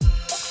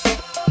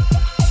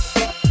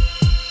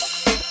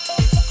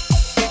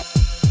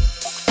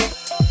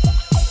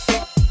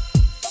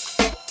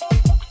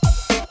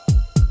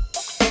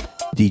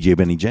DJ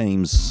Benny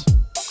James.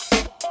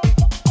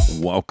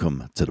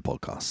 Welcome to the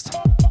podcast.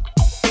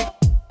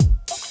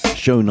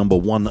 Show number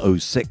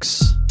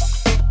 106,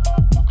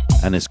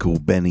 and it's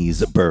called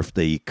Benny's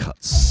Birthday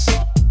Cuts.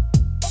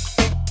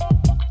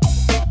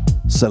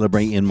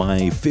 Celebrating my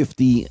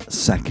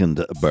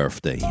 52nd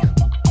birthday,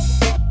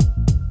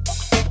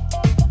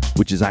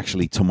 which is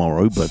actually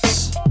tomorrow, but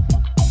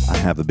I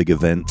have a big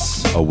event,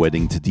 a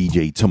wedding to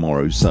DJ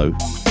tomorrow, so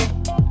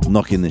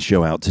knocking the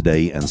show out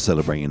today and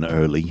celebrating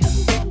early.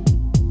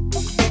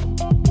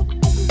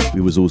 We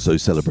was also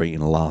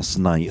celebrating last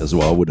night as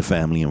well with the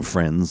family and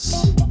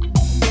friends.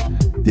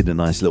 Did a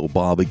nice little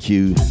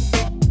barbecue.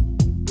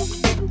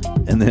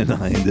 And then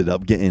I ended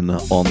up getting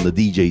on the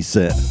DJ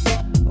set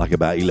like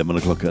about 11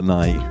 o'clock at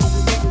night,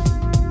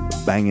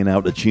 banging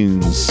out the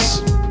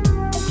tunes.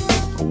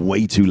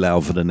 Way too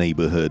loud for the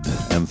neighborhood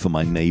and for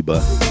my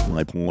neighbor,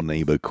 my poor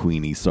neighbor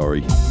Queenie,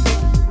 sorry.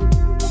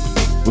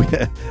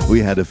 We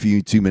had a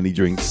few too many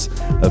drinks,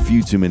 a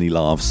few too many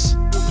laughs.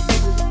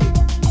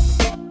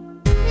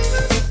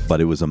 But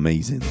it was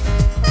amazing.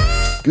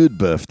 Good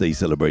birthday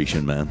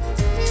celebration, man.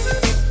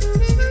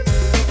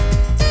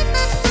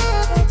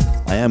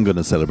 I am going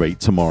to celebrate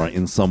tomorrow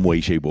in some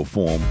way, shape or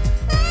form.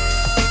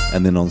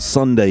 And then on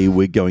Sunday,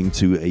 we're going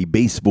to a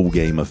baseball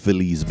game, a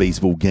Phillies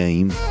baseball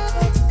game,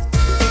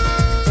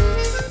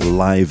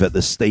 live at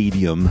the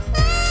stadium.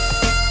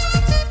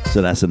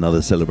 So that's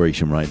another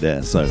celebration right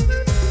there. So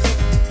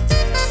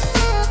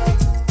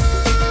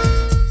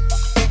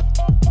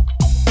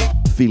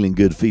feeling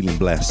good, feeling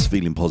blessed,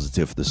 feeling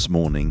positive this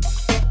morning.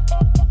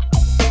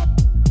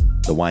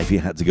 The wifey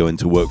had to go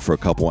into work for a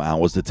couple of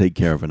hours to take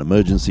care of an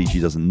emergency.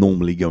 She doesn't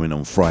normally go in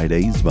on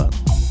Fridays, but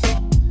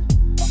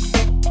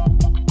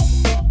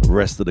the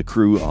rest of the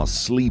crew are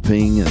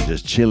sleeping and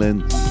just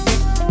chilling.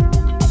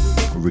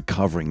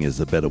 Recovering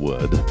is a better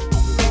word.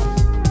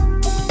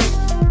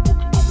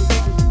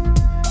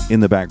 In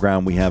the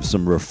background, we have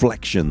some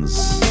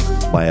Reflections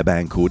by a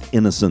band called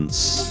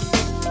Innocence.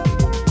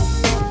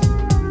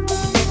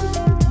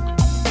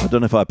 I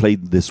don't know if I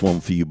played this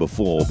one for you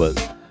before,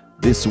 but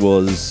this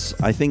was,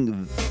 I think,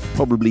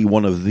 probably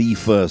one of the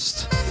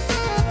first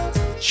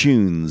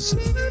tunes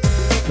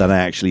that I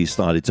actually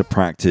started to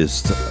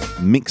practice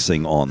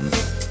mixing on.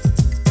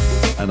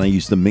 And I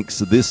used to mix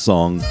this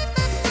song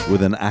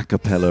with an a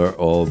cappella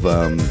of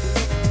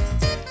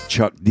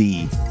Chuck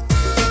D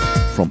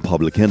from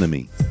Public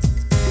Enemy.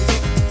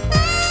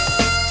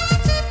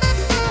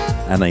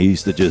 And I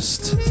used to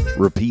just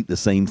repeat the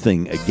same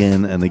thing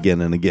again and again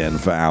and again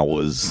for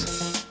hours.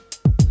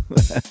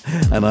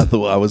 And I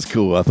thought I was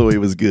cool. I thought it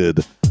was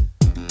good.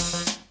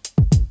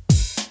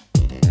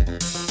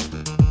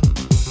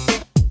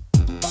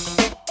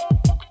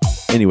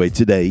 Anyway,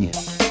 today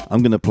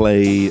I'm going to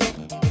play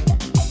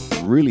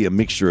really a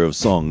mixture of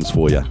songs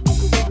for you.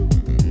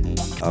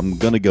 I'm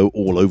going to go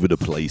all over the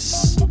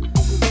place.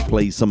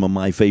 Play some of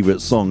my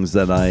favorite songs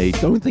that I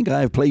don't think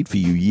I have played for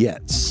you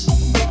yet.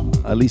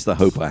 At least I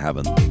hope I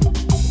haven't.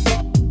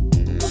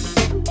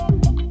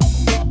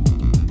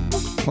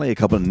 Play a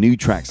couple of new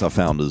tracks I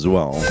found as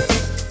well.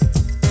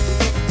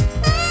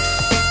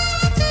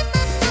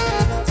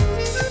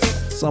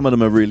 Some of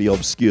them are really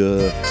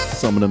obscure,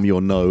 some of them you'll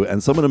know,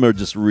 and some of them are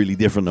just really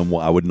different than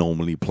what I would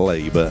normally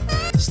play. But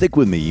stick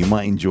with me, you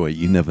might enjoy it,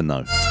 you never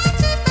know.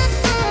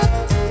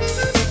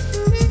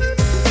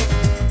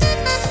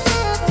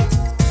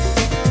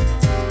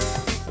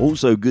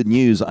 Also, good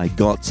news, I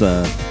got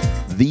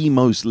the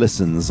most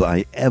listens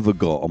I ever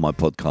got on my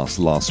podcast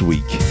last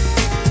week.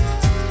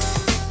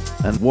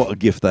 And what a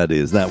gift that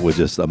is. That was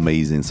just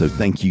amazing. So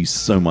thank you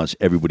so much,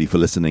 everybody, for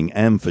listening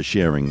and for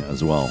sharing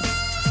as well.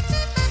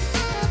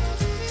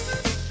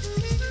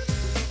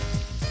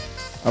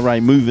 All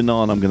right, moving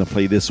on. I'm going to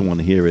play this one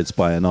here. It's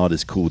by an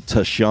artist called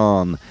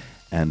Tashan,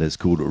 and it's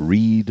called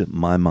Read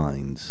My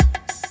Mind.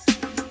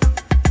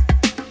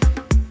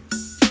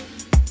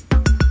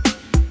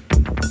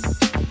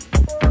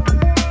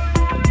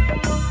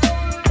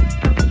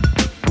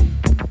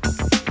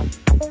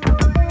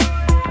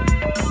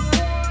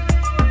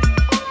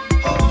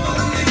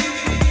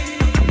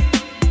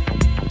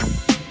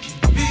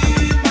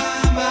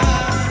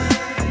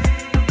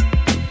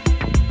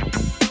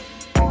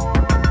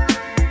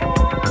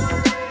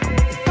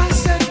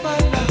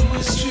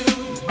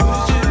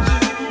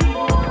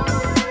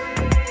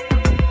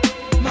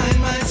 My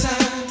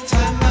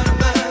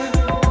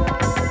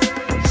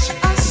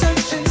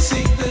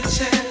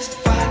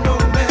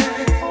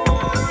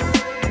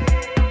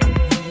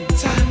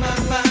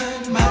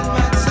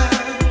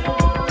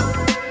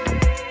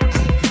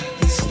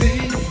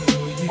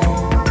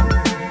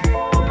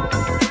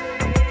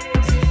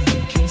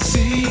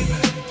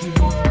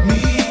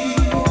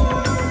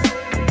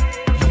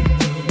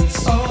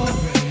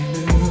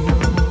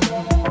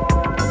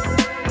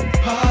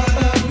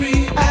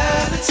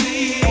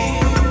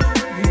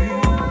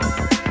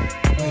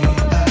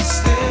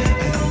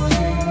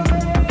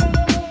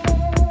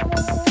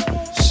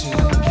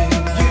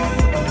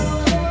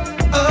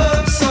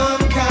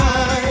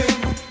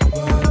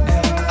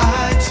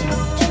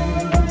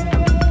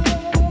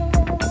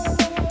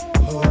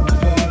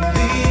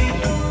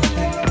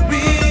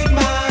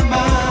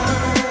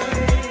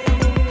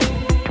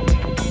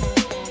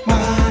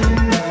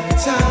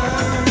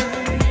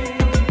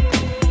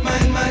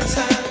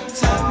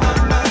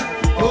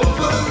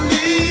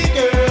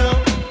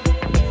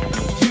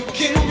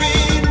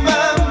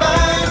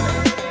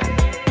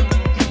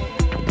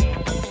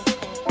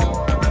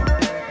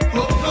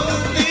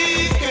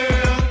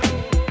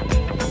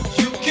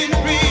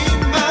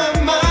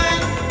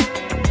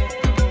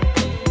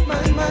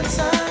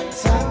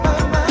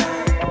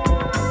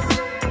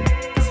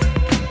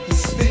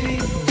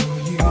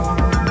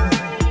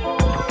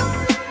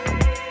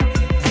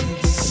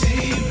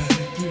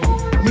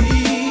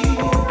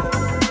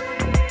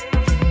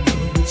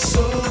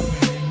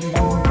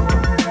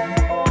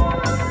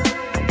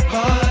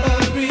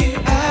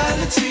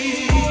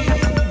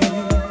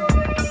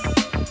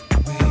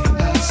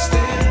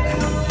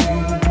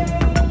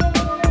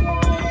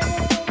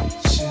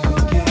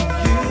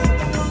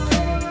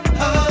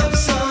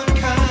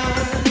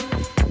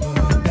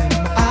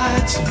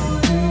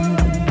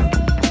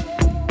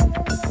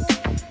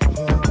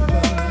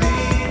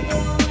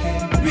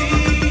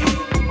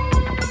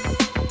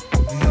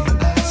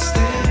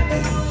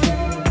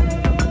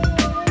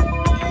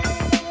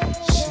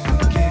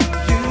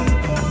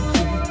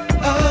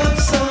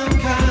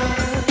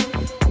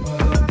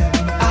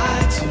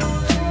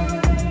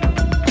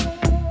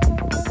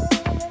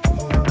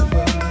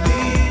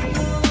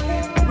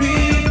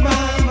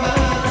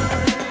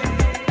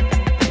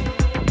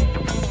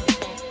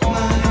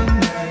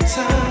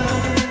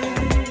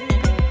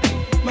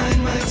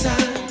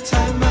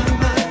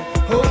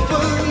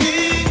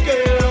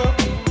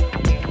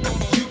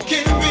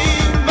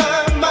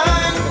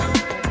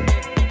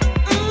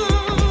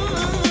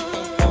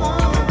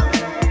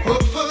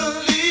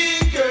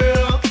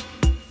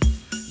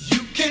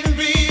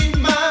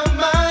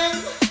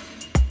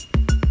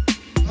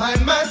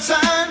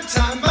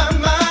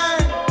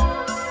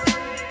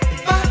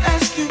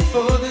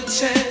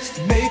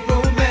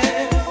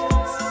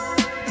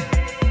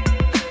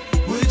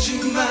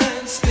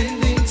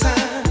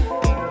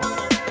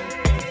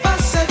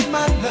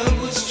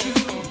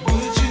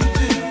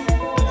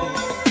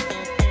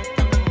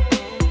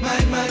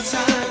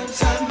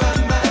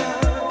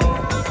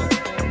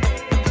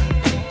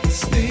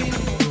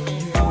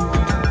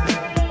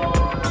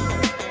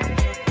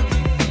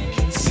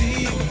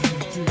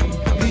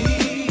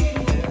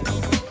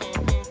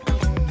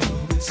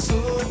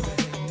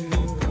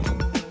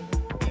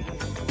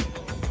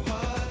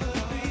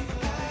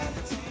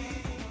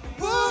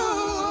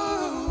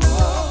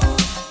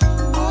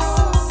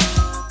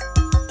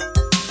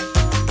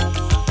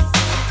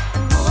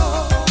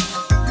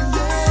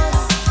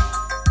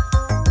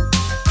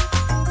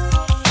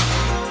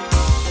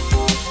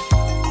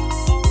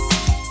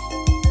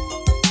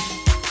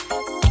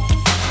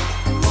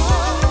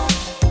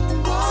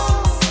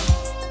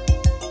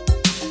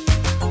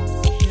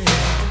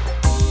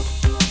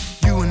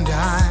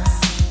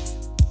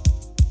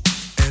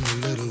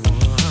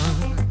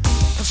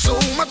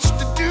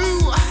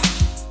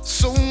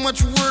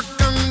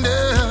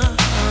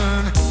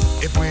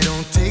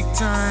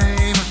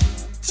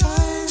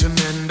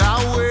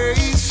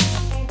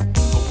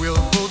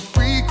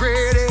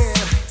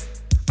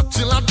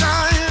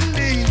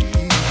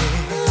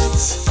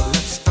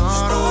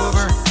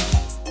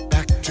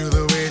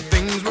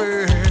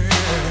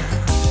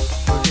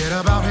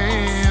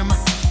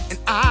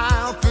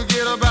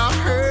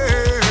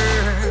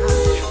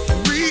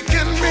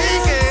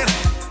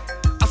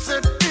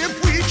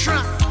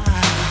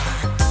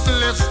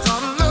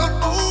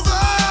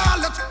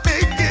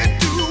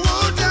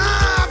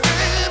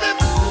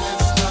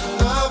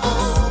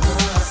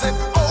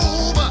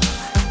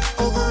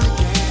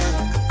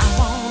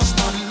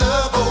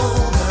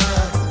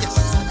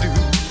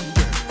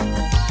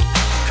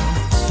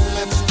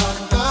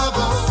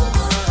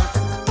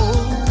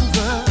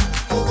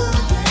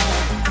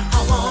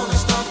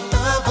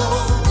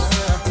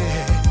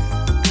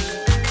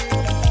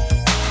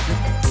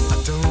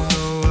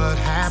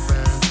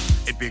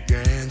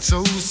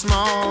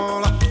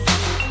small.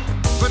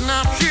 But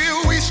now here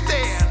we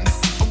stand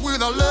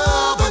with our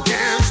love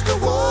against the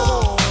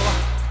wall.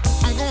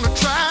 I'm gonna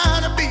try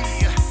to be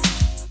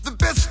the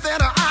best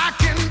that I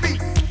can be.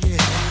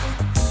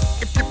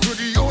 Yeah. If you put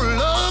your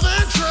love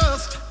and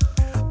trust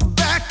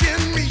back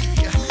in me,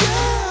 yeah.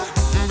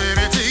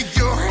 Baby, take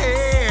your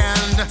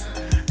hand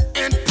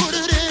and put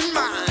it in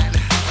mine.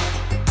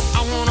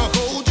 I wanna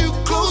hold you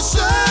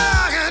closer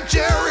and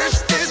cherish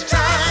this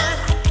time.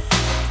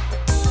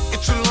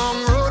 It's a long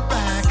road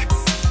back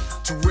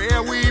to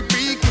where we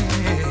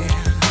began,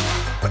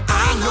 but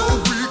I know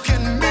we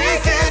can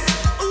make it.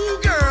 Ooh,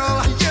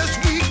 girl, yes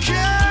we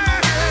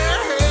can.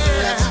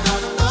 Let's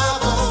start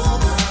love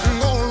over,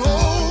 all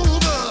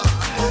over.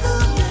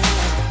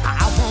 I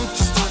want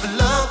to start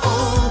love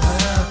over.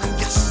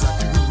 Yes, I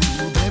do,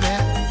 baby.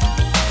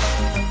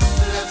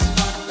 Let's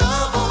start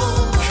love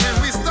over. Can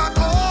we start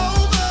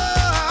over?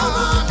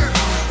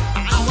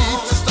 I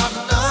need to start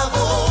love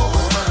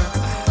over.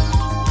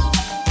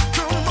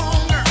 Come on,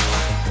 girl.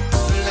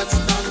 Let's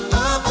start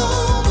love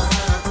over.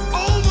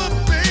 Over,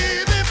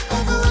 baby.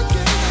 Over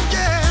again.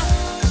 Yeah.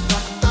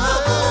 Start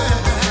love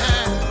over.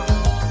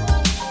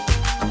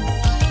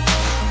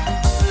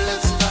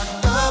 Let's start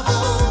love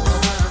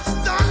over.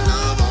 Start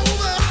love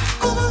over.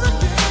 Over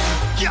again.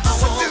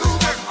 Yes, I do,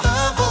 girl.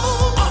 Love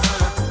over.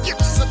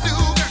 Yes, I do,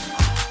 girl.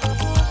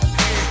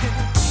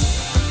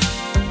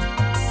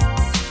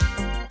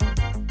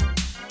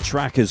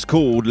 Track is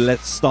called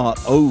Let's Start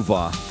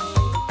Over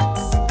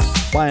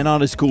by an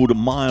artist called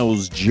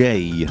Miles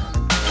J.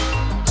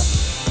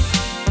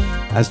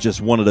 That's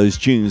just one of those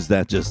tunes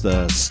that just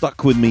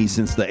stuck with me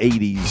since the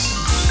 80s.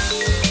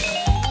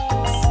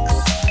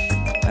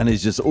 And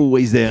it's just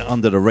always there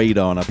under the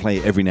radar, and I play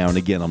it every now and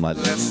again. I'm like,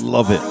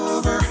 love it.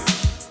 Over.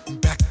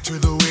 Back to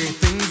the way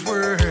things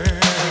were.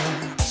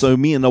 So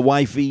me and the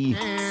wifey,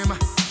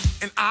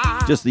 And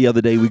I just the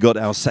other day we got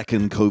our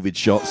second COVID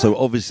shot. So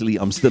obviously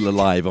I'm still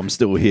alive. I'm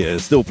still here,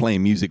 still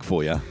playing music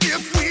for you.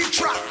 if we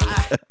try.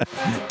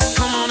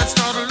 Come on and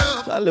start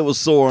love. A little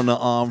sore on the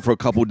arm for a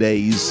couple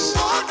days.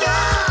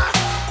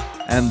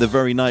 And the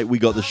very night we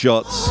got the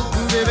shots,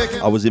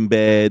 I was in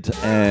bed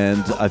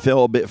and I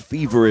felt a bit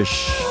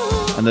feverish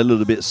and a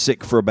little bit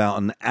sick for about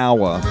an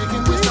hour.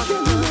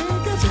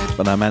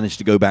 But I managed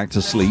to go back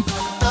to sleep.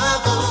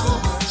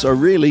 So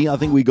really, I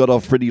think we got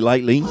off pretty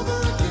lightly.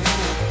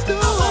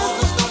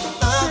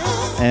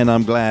 And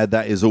I'm glad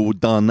that is all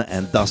done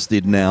and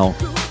dusted now.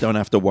 Don't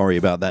have to worry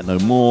about that no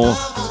more.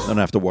 Don't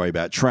have to worry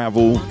about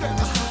travel.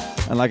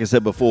 And like I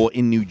said before,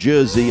 in New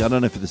Jersey, I don't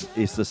know if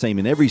it's the same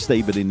in every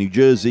state, but in New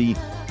Jersey,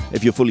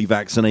 if you're fully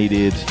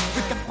vaccinated,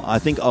 I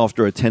think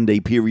after a 10-day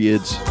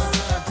period,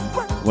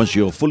 once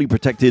you're fully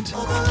protected,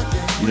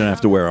 you don't have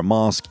to wear a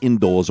mask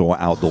indoors or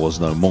outdoors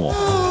no more.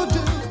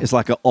 It's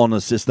like an honor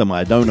system.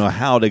 I don't know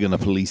how they're going to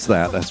police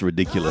that. That's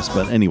ridiculous.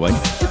 But anyway.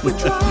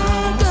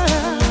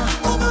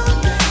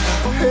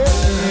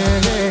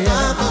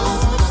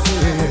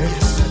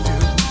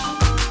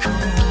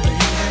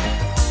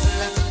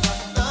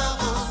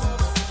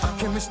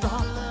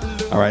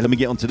 All right, let me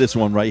get onto this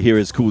one right here.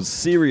 It's called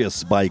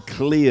Serious by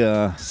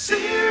Clear.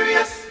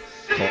 Serious.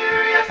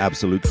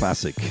 Absolute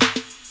classic.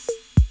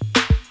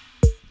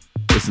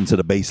 Listen to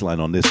the bass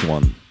line on this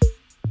one.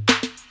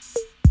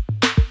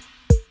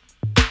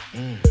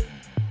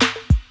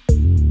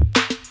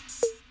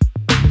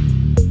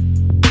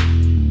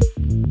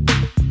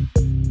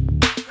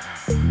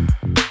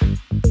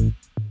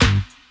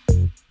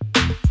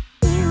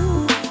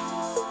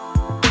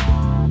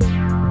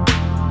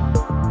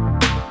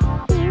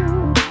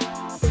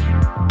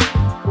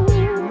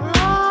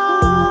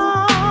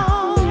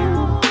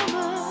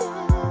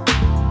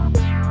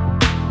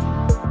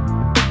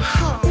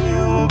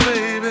 Oh,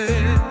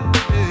 baby.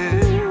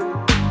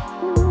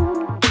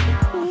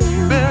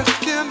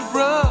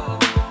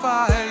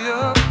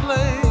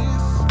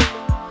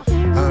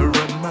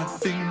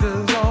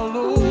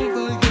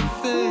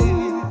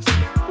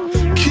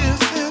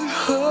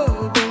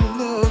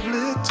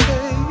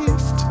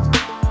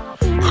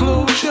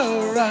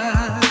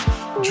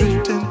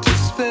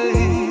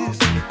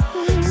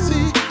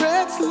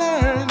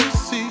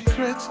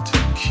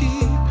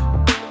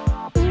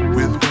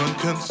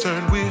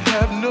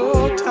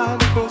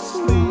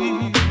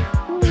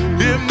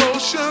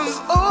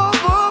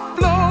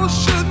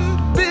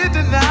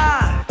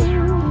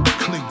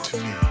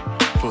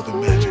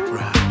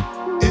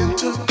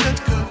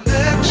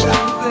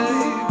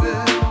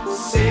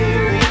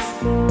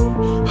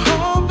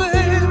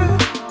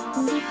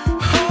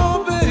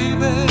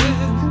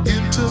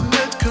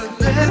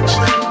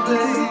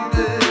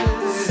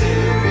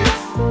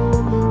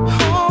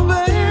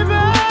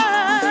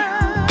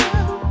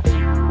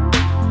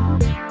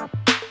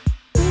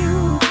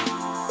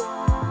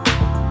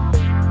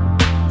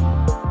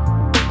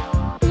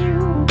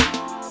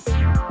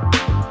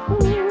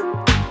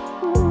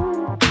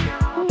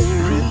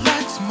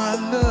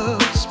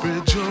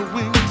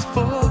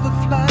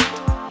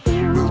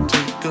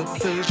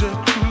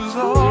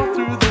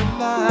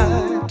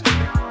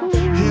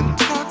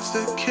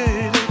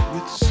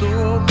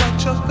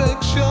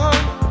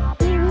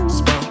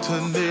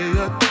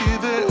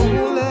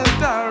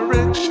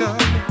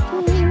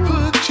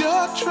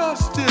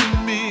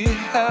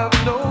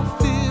 have no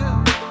fear.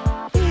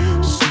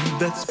 Soon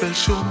that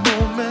special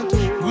moment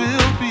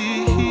will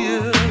be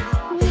here.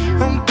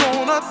 I'm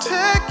gonna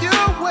take you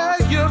where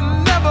you've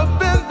never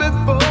been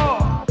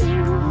before.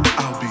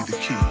 I'll be the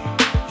key,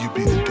 you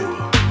be the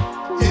door.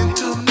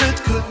 Intimate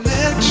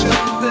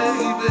connection,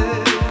 baby.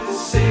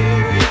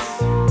 Serious.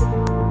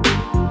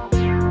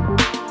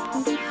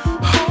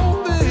 Oh,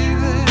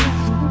 baby.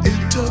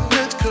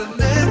 Intimate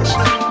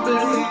connection,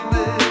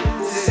 baby.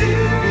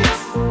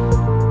 Serious.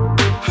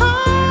 Oh,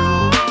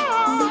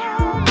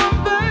 my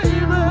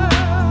baby.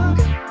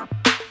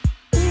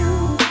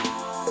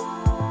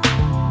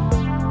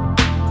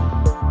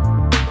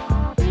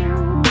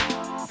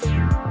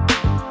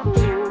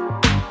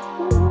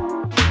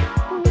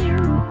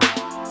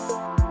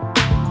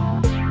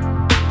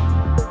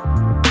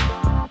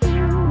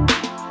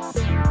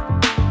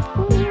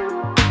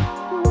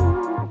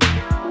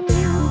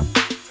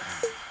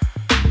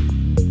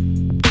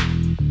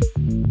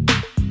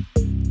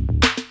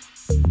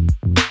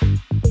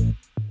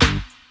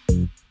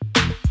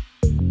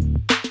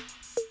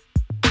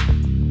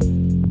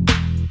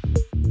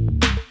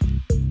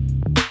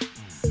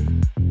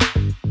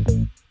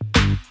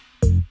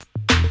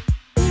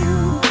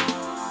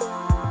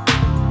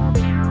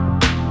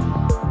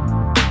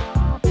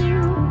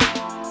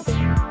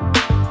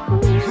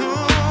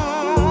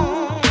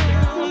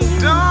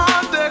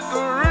 Dawn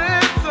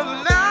decorates a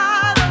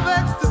night of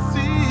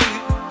ecstasy,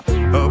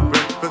 a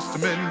breakfast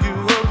menu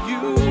of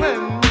you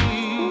and me.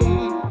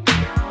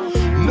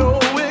 No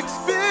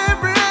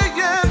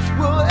experience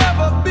will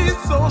ever be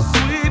so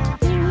sweet.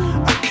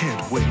 I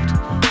can't wait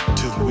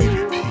till we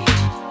repeat.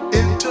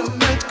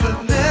 Intimate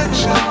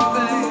connection,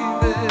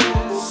 baby.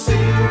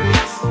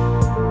 Serious.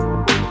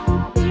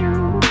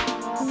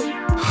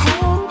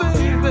 Oh,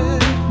 baby.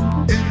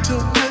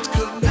 Intimate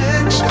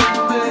connection,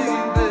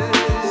 baby.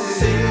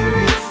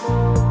 Serious.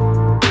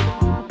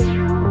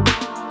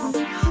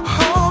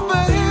 Oh,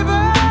 baby.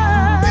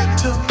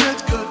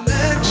 Intimate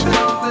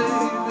connection,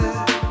 baby.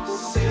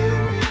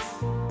 Serious.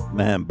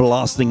 Man,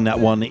 blasting that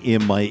one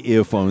in my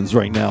earphones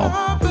right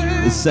now.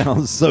 It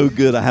sounds so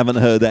good. I haven't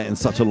heard that in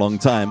such a long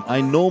time.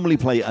 I normally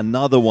play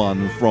another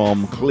one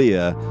from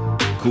Clear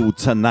called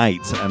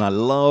Tonight, and I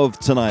love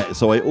Tonight,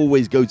 so I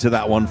always go to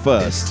that one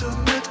first.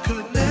 Intimate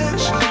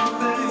connection,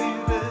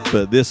 baby.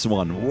 But this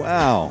one,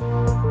 wow.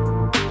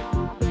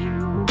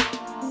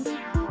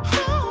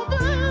 Oh,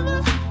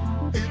 baby.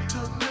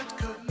 Intimate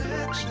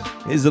connection.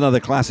 Here's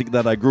another classic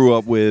that I grew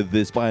up with.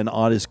 It's by an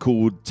artist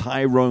called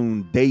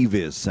Tyrone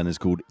Davis, and it's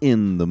called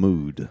In the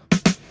Mood.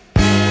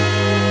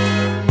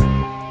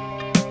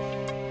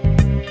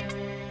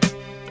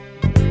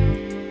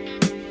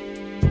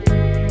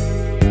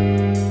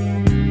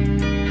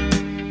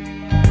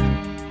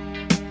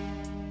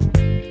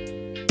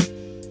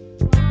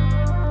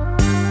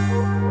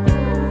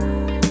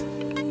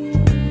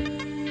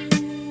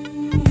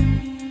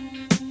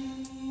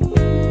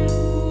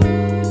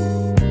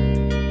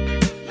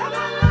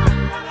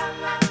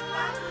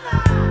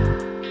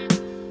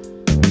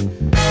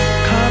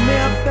 Come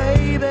here,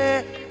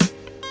 baby.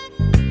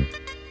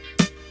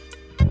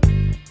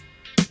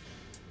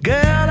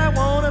 Girl, I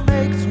wanna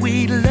make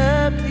sweet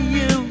love to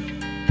you.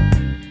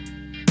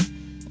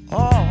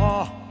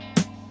 Oh,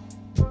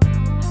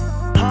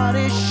 hot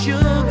as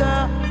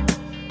sugar.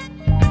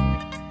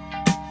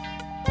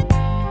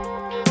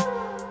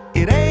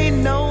 It ain't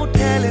no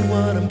telling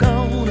what I'm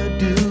gonna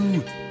do.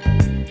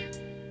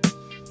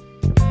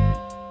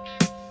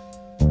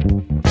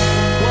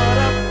 What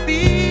a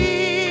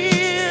feeling.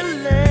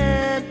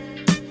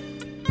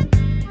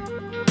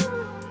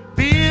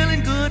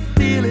 Feeling good,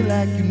 feeling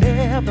like you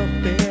never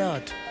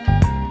felt.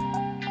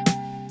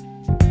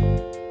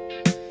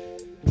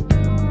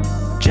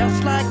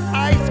 Just like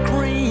ice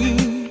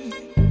cream.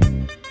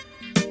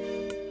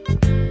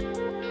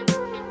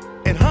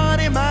 And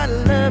honey, my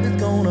love is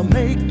gonna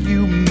make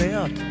you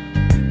melt.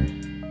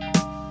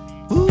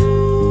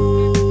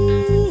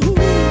 Ooh,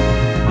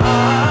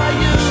 are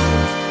you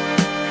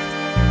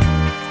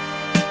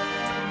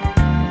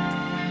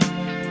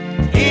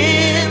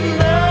in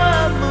the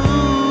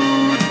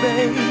mood,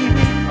 baby?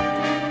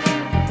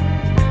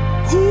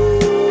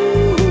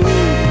 Ooh,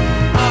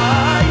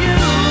 are you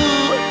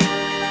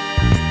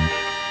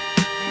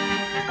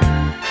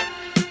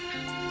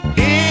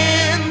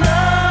in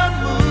the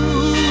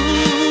mood?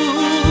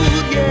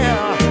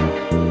 Yeah.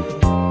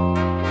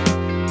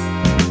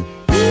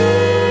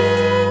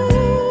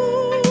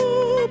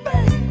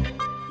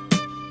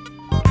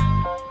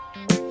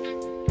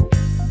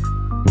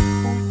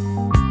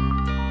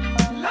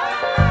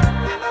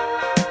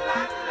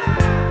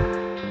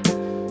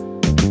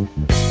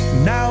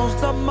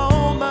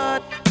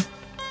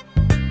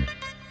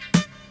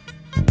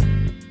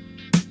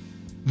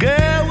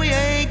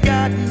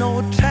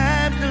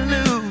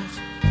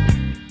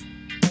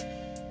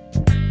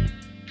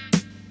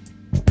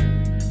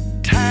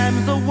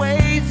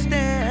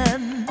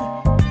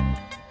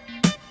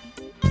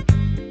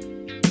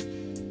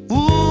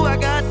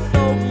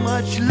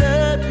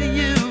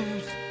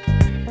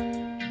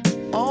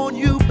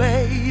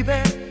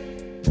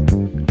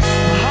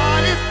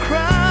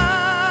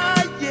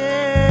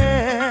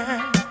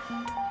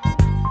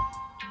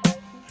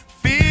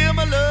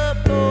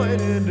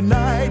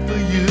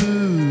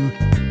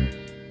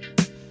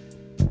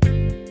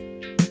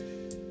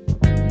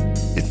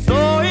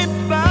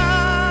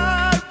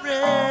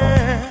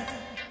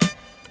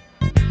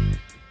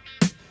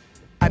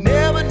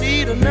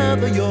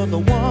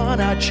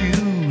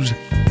 choose.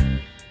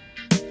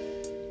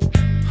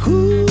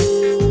 Who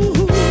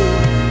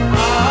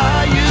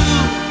are you?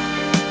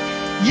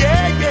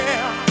 Yeah,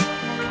 yeah.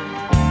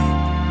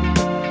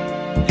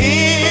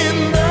 In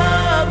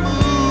the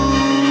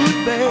mood,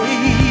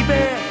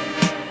 baby.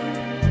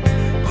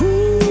 Who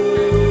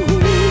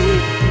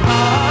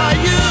are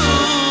you?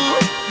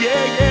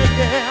 Yeah, yeah,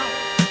 yeah.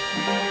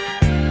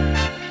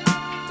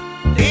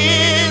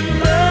 In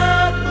the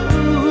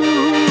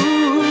mood,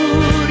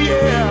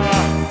 yeah.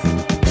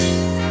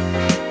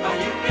 Are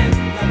you in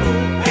the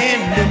mood? In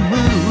the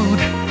mood.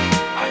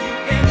 Are you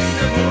in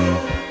the mood,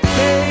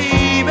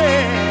 baby?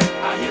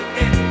 Are you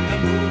in the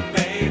mood,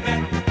 baby?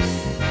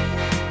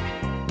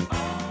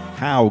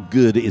 How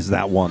good is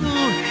that one?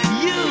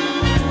 You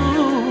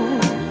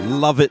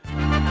Love it.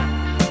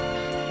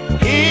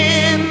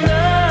 in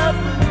the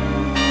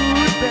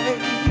mood,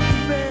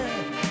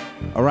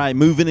 baby. All right,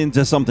 moving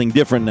into something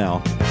different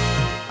now.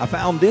 I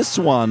found this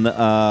one,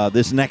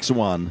 this next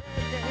one.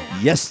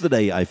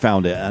 Yesterday I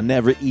found it. I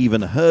never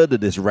even heard of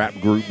this rap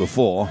group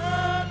before.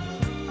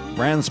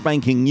 Brand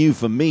spanking new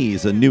for me.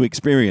 It's a new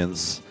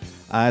experience.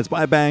 It's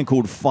by a band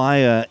called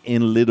Fire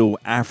in Little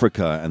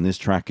Africa, and this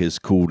track is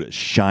called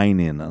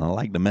Shining. And I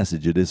like the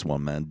message of this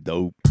one, man.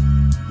 Dope.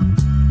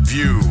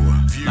 View.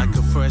 Like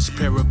a fresh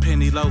pair of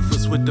penny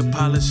loafers with the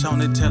polish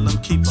on it, tell them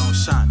keep on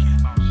shining.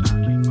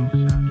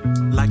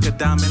 Like a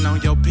diamond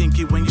on your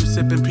pinky when you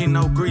sippin'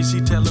 Pinot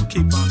Grigio, tell them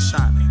keep on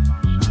shining.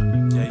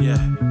 Yeah,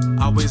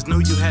 yeah. Always knew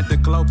you had the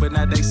glow, but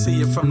now they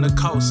see it from the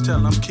coast, tell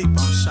them keep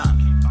on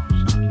shining.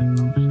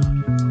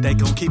 They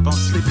gon' keep on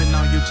sleeping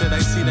on you till they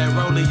see that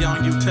rollie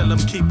on you, tell them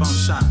keep on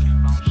shining.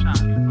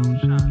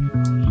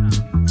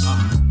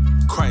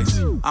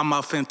 Crazy, I'm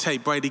off in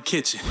Tate Brady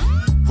kitchen,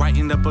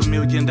 writing up $1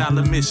 million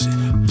mission.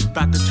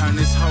 About to turn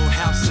this whole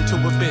house into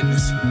a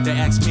business. They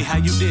asked me how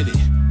you did it.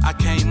 I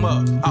came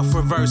up off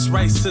reverse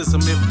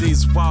racism. If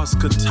these walls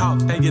could talk,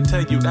 they could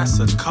tell you that's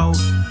a code.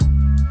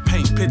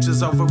 Paint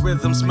pictures over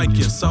rhythms, make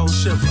your soul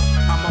shiver.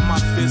 I'm on my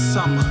 5th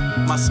summer,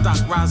 my stock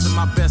rising,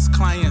 my best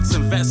clients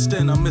invest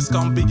in them. It's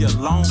gonna be a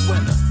long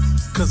winter,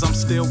 cause I'm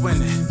still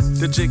winning.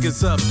 The jig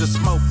is up, the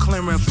smoke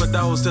clearing for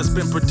those that's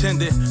been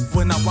pretending.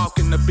 When I walk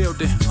in the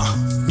building,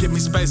 give me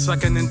space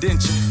like an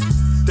indention.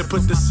 To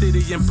put the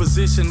city in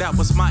position, that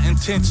was my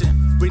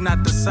intention. We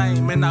not the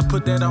same, and I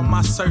put that on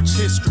my search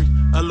history.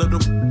 A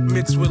little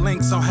mixed with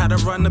links on how to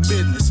run the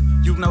business.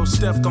 You know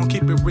Steph gon'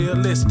 keep it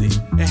realistic.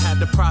 And had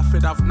the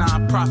profit off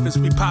non-profits,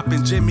 we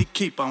poppin' Jimmy,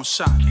 keep on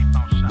shining.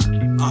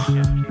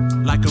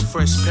 Like a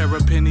fresh pair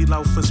of penny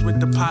loafers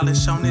with the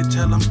polish on it,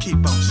 tell them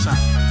keep on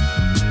shining.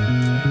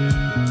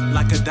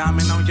 Like a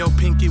diamond on your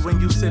pinky when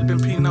you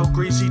sippin' Pinot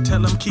Grigio, tell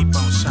them keep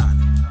on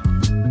shining.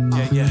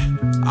 Yeah, yeah.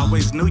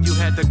 Always knew you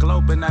had the glow,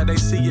 but now they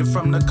see it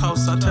from the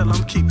coast. I tell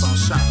them keep on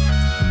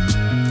shining.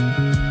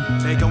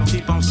 They gon'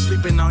 keep on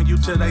sleeping on you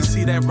till they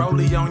see that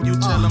rollie on you.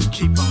 Tell them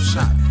keep on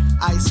shining.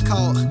 Ice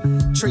cold,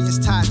 tree is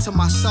tied to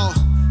my soul.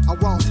 I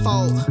won't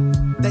fold.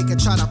 They can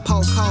try to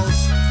poke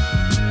holes,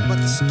 but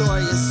the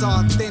story is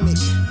authentic.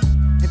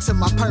 Into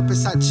my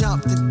purpose, I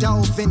jumped and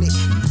dove in it.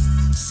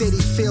 City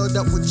filled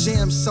up with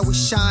gems, so we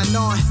shine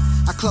on.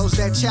 I closed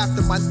that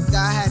chapter, my nigga,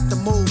 I had to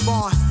move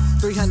on.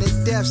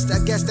 300 deaths, I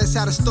guess that's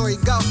how the story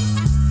go.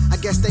 I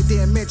guess they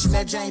didn't mention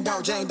that Jane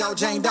Doe, Jane Doe,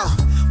 Jane Doe.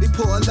 We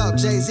pulled up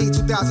Jay-Z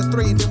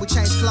 2003 and then we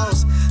changed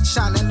clothes.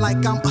 Shining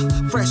like I'm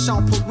fresh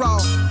on parole.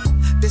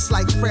 This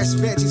like fresh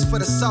veggies for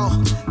the soul.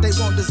 They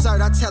want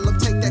dessert, I tell them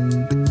take that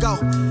to go.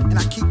 And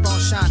I keep on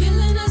shining.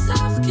 Killing us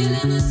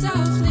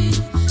softly.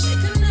 They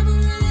could never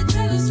really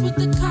tell us what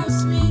the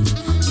cost me. Me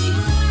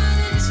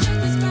and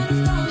distract us by the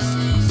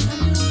falsies. Tell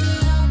me what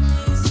it all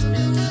means, tell me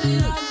what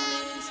it all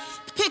means.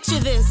 Picture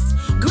this,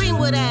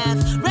 Greenwood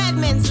Ave,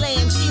 Redman's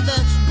Land. See the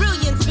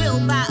brilliance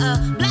built by a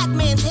black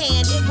man's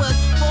hand. It was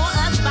for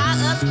us, by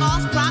us,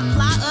 false prop,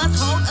 fly us,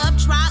 hold up,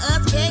 try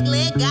us, peg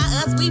leg, got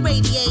us, we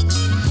radiate.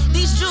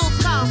 These jewels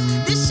cost,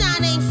 this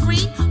shine ain't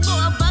free. For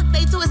 $1,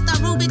 they twist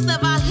our Rubik's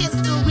of our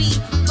history.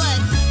 But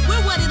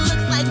we're what it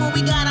looks like when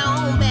we got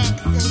our own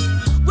backs.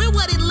 And we're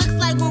what it looks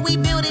like when we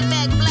build it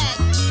back black.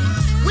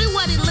 We're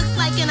what it looks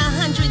like in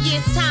 100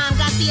 years' time.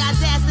 Got the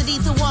audacity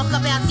to walk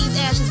up out these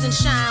ashes and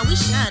shine. We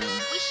shining,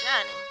 we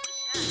shining.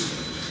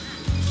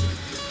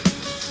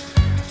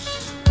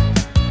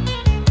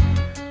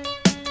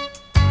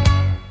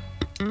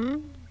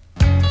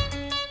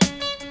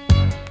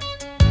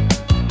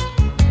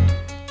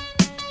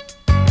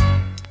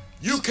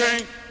 You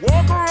can't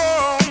walk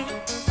around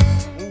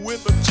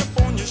with a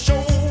chip on your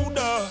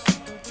shoulder.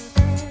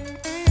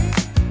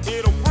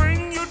 It'll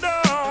bring you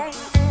down.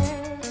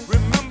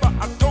 Remember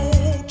I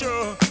told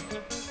you.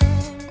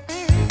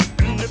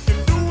 And if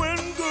you're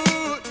doing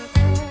good,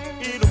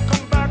 it'll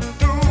come back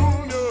to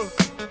you.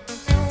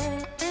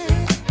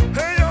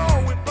 Hey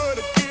y'all, we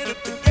better get it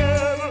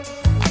together.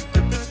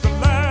 If it's the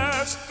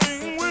last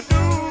thing we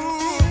do,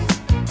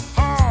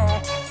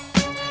 how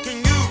can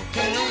you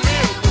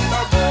live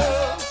without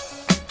love?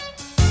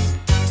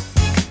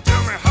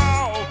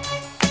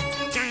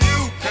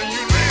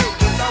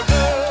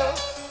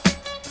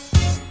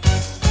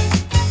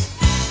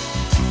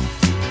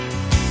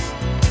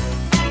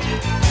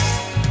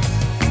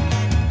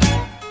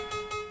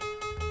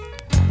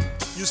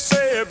 You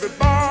say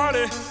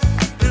everybody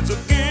is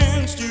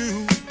against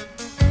you.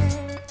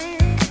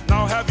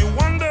 Now have you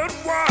wondered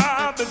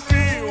why they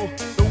feel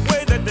the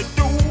way that they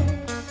do?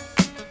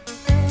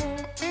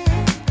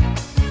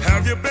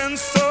 Have you been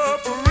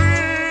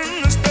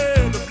suffering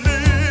instead of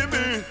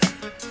living?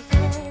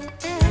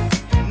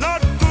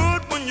 Not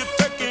good when you're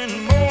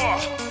taking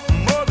more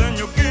than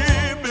you're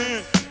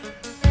giving.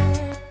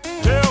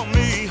 Tell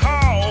me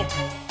how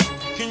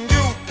can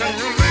you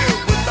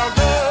live without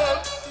love?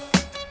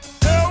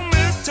 Tell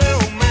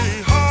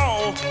me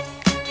how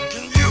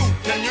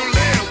can you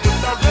live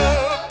without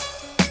love?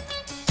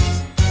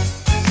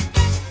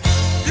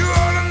 You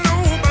ought to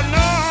know by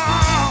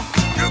now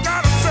you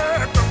gotta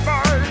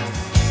sacrifice.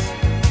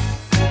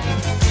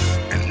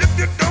 And if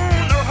you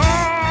don't know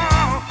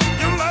how,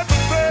 you'll let the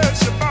pass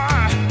you by.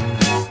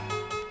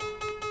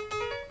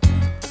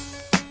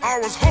 I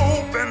was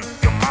hoping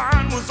your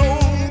mind was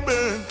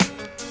open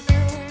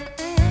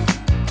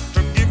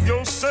to give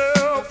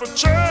yourself a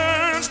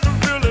chance to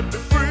really be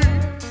free.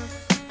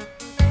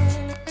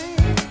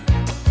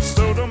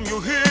 Seldom you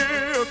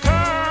hear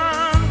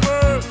kind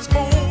words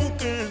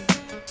spoken.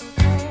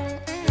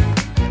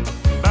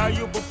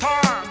 Valuable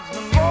times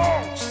been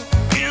lost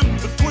in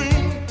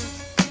between.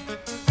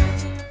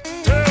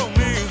 Tell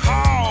me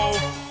how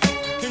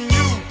can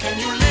you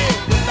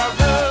live without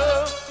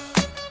love?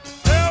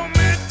 Tell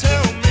me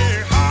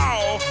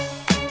how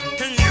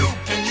can you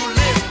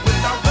live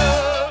without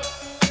love?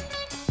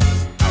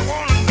 I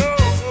wanna know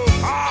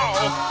how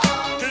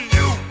can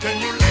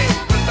you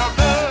live without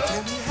love?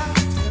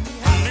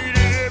 I need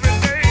it every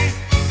day.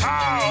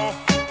 How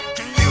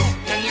can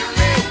you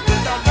live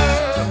without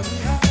love?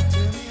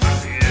 I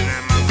see it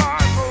in my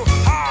Bible.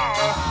 How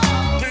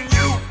can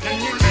you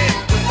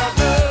live without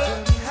love?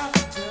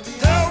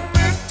 Tell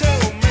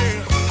me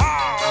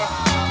how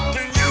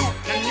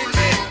can you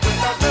live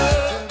without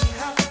love?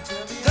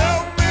 Tell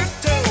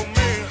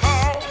me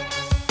how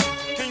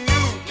can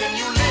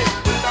you live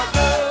without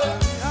love?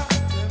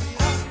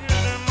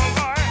 In my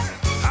life,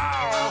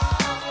 how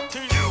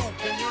can you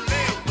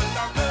live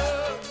without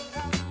love?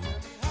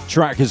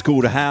 Track is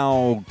called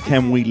How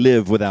Can We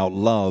Live Without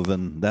Love,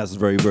 and that's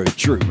very, very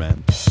true,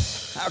 man.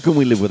 How can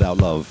we live without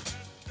love?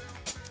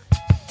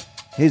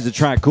 Here's a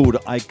track called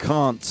I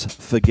Can't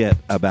Forget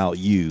About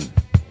You.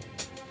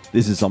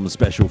 This is something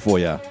special for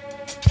you.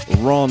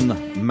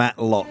 Ron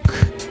Matlock.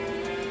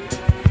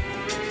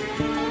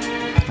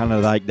 Kind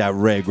of like that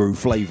rare groove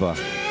flavor.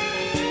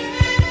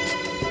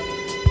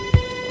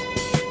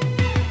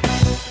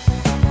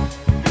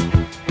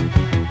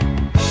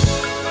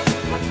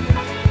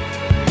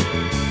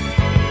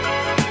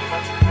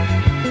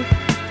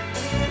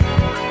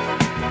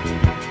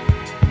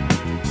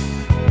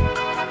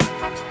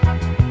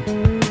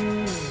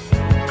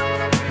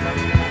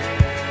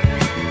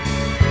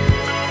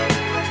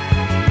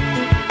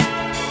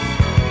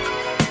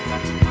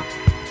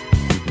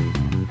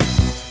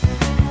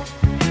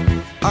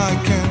 I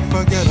can't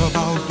forget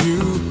about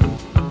you.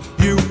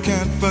 You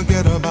can't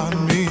forget about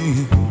me.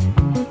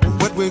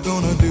 What we're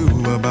gonna do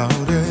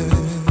about it?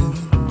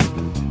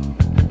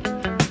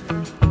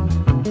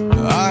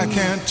 I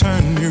can't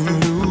turn you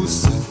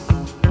loose,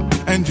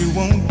 and you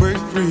won't break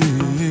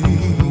free.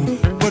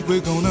 What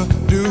we're gonna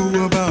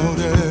do about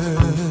it?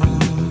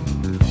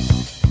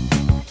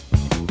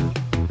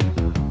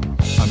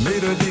 I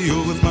made a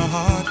deal with my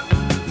heart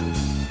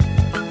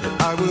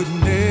that I would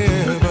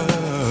never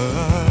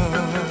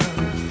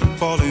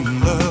fall in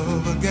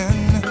love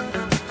again.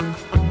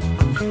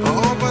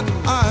 Oh, but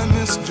I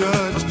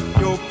misjudged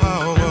your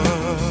power,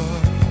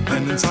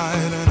 and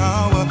inside an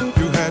hour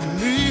you had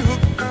me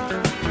hooked,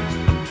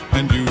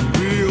 and you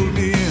reeled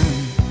me in.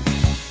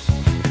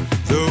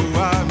 Though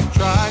I've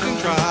tried and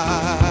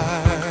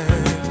tried,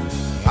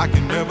 I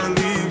can never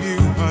leave you,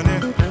 honey.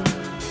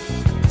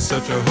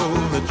 Such a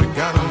hold that you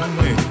got on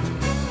me,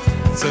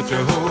 such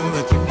a hold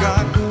that you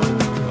got.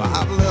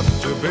 I've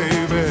left you,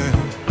 baby,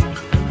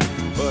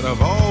 but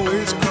I've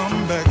always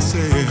come back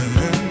saying,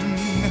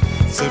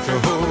 such a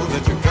hold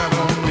that you got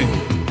on me.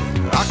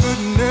 I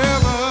could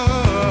never,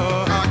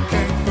 I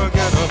can't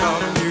forget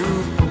about you.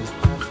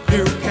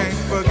 You can't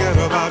forget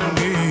about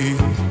me.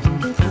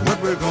 What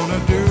we're gonna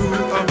do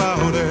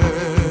about it?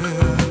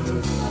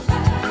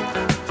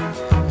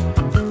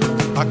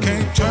 I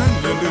can't turn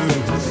you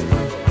loose,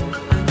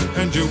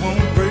 and you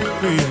won't break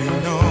free,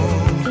 no.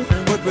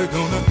 What we're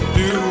gonna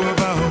do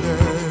about it?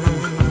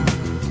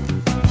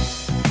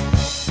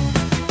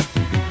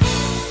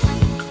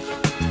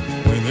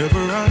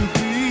 Whenever I'm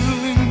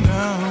feeling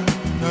down,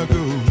 I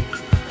go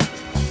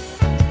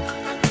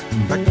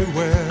back to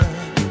where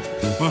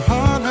my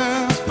heart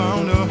has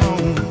found a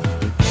home.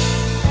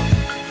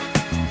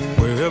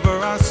 Wherever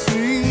I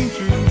seem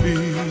to be,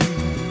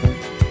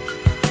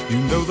 you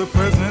know the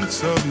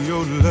presence of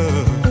your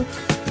love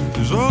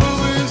is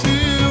always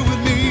here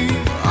with me.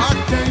 I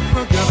can't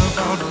forget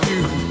about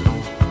you.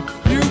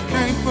 You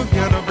can't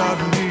forget about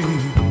me.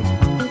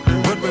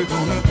 What we're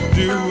gonna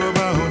do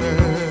about it?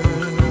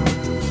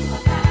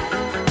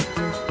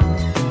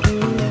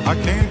 I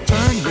can't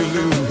turn you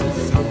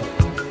loose,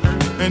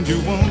 and You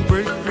won't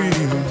break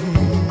free.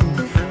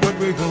 What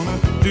we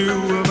gonna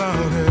do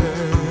about it?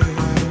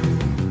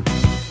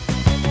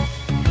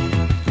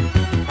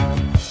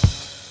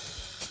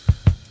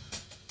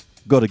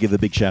 Got to give a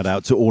big shout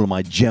out to all of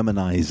my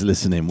Geminis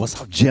listening. What's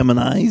up,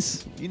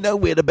 Geminis? You know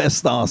we're the best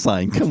star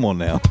sign. Come on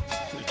now.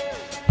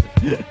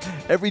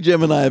 Every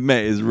Gemini I've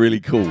met is really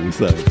cool,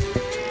 so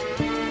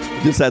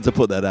just had to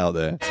put that out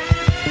there.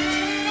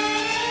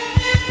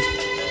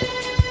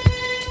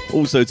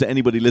 Also, to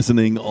anybody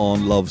listening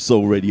on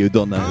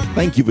lovesoulradio.net,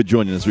 thank you for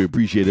joining us. We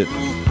appreciate it.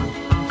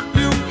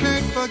 You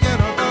can't forget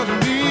about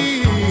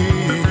me.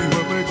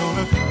 What we're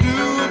gonna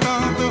do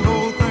about the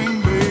whole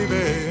thing,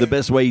 baby? The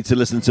best way to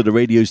listen to the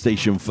radio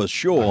station for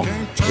sure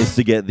is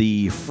to get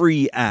the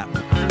free app,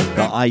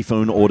 the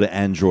iPhone or the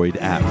Android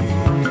app.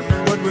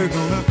 What we're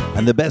gonna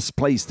And the best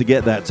place to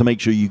get that, to make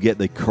sure you get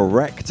the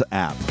correct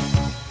app,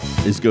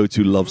 is go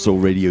to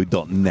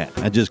lovesoulradio.net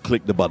and just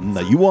click the button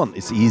that you want.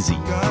 It's easy.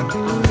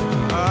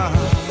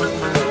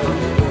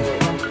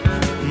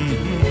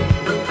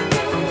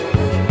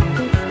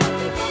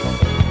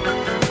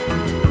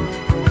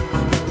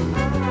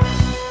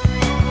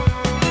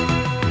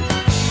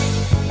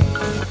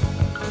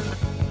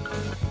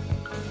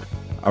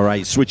 All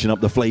right, switching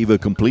up the flavor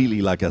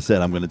completely. Like I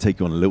said, I'm going to take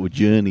you on a little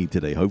journey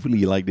today. Hopefully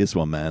you like this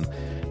one, man.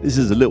 This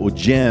is a little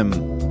gem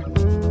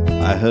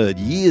I heard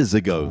years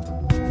ago.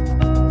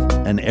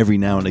 And every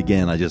now and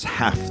again, I just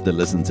have to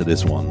listen to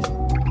this one.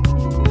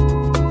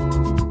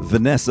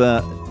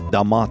 Vanessa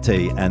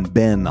Damate and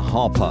Ben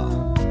Harper.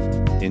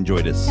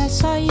 Enjoy this. É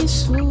só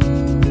isso,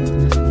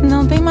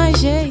 não tem mais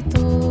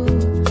jeito,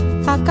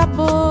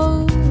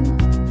 acabou.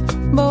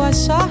 Boa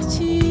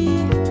sorte,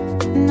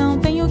 não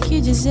tenho o que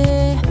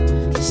dizer,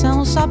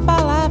 são só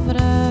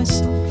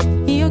palavras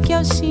e o que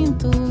eu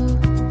sinto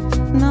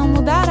não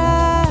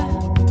mudará.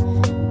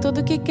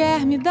 Tudo que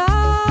quer me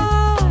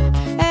dar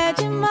é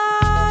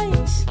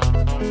demais,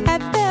 é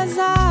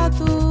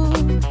pesado,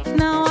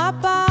 não há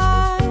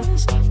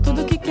paz.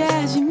 Tudo que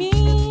quer de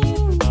mim,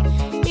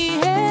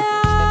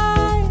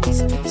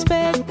 irreais,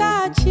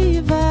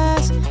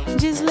 expectativas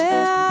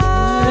desleais.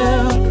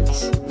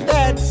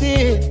 That's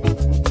it,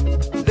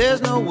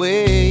 there's no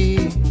way,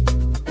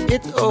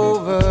 it's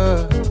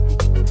over.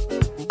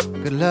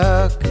 Good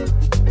luck,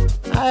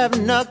 I have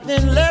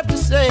nothing left to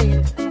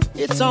say.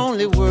 It's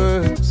only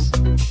words,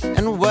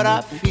 and what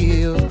I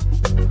feel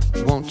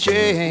won't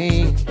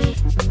change.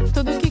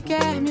 Tudo que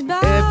quer me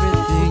dar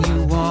Everything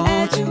you want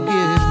é to give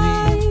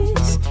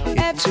demais, me, é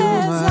it's too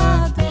much,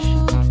 pesado,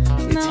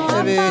 it's não há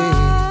heavy.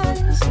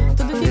 paz.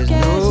 Tudo que There's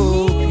quer no de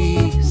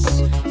mim, peace.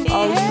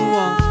 All you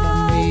want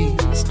from me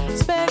irreais,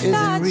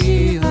 isn't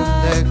real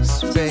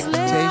expectativas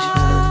expectations.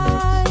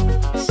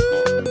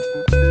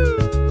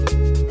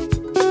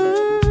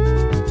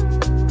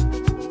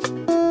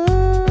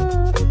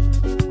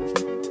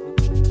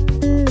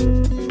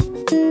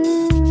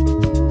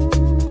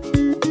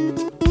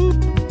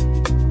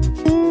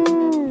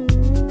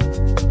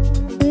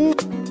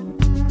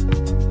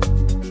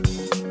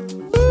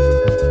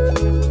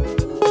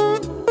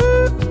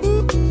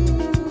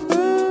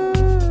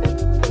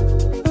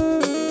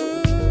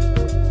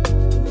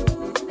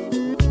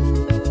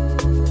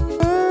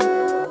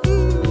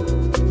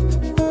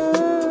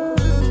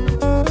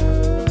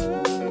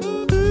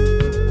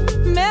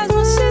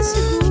 Mesmo se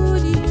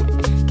segure,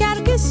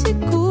 quero que se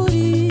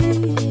cure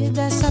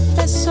dessa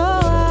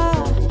pessoa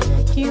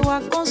que o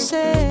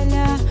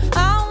aconselha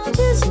a um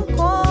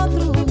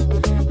desencontro.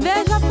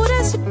 Veja por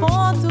esse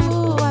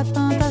ponto, há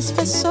tantas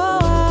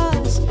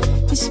pessoas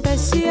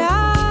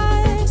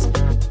especiais.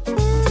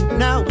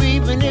 Now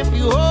even if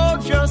you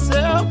hold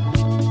yourself,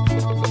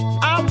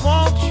 I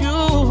want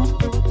you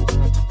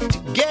to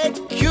get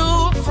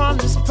cured from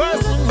this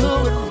person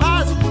who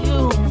advises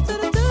you.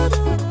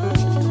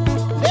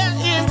 There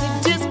is a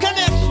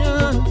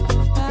disconnection.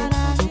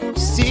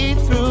 See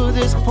through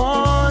this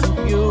point of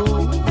view.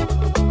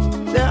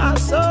 There are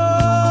so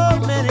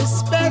many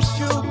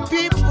special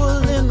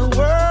people in the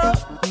world.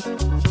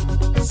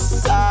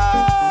 So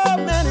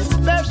many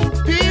special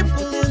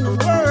people in the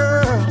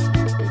world.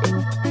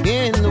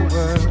 In the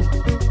world.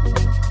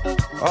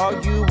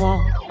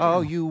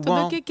 All you Tudo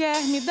want, que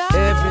quer me dar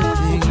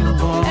everything you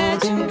want é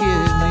to give me.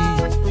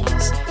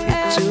 demais,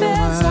 é too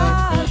much,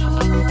 pesado,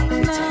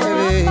 it's não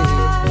heavy. há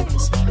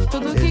paz.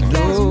 Tudo que There's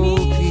quer de no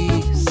mim,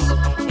 peace.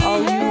 All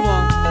you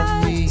want from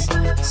me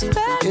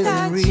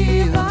isn't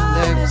real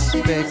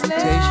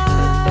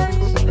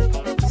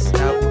expectations.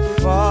 Now we're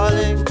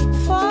falling,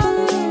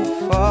 falling,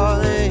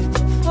 falling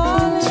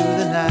falling into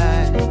the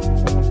night.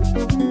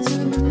 into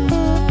the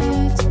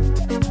night.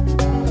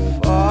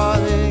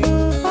 Falling,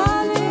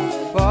 Falling,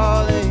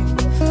 falling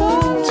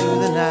falling into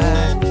the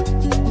night.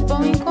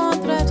 bom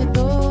encontro é de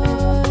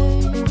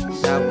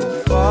dois. Now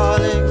we're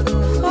falling,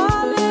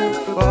 Falling,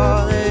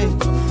 falling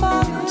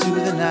falling into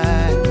the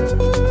night.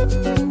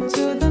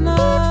 into the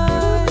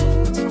night.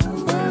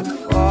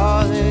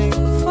 Falling,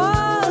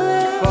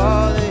 Falling, falling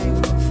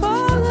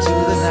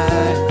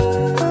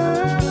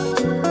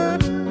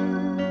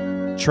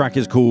track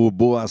is called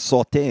Boa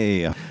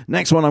Sorte.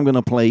 Next one I'm going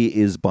to play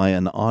is by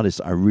an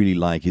artist I really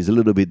like. He's a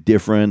little bit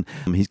different.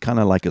 He's kind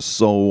of like a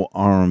soul,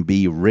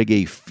 R&B,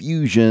 reggae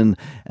fusion,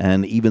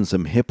 and even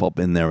some hip-hop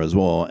in there as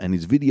well. And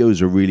his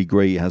videos are really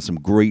great. He has some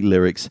great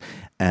lyrics.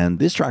 And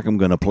this track I'm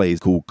going to play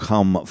is called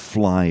Come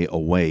Fly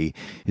Away.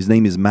 His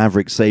name is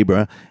Maverick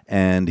Sabre,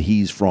 and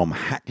he's from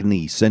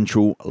Hackney,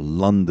 Central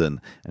London.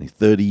 And he's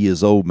 30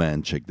 years old,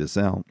 man. Check this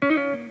out.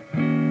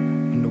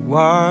 And the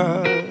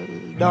world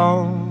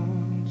don't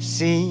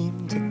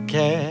seem to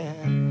care,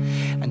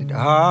 and it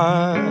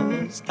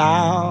hurts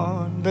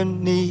down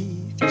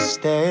beneath your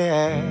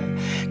stare.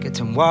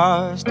 Getting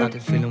worse,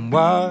 started feeling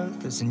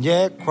worthless, and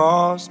yet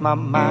crossed my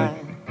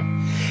mind.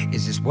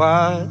 Is this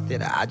worth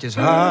it? I just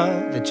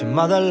heard that your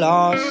mother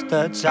lost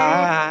a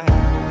child.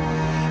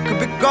 Could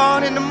be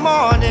gone in the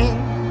morning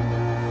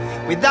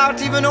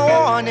without even a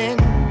warning.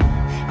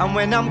 And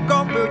when I'm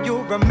gone, will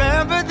you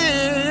remember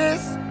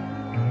this?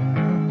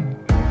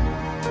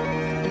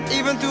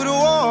 Even through the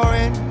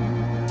warring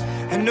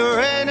and the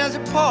rain as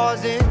it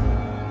pausing,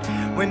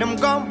 when I'm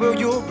gone, will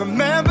you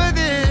remember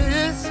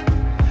this?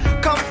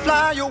 Come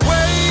fly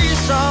away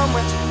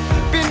somewhere.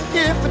 Been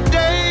here for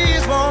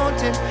days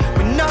wanting,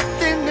 when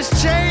nothing has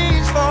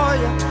changed for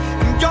you.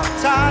 And you're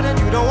tired and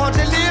you don't want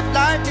to live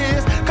like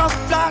this. Come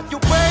fly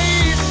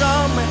away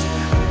somewhere.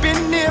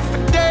 Been here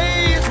for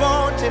days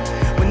wanting,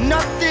 when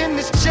nothing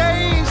has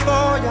changed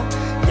for you.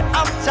 Yeah,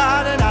 I'm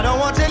tired and I don't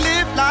want to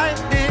live like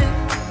this.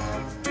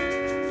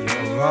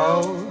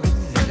 Road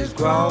that has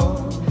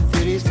grown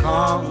through these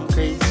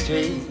concrete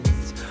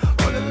streets.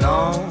 All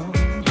alone,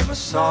 you're a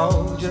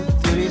soldier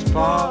through these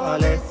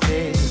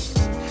politics.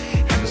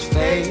 I was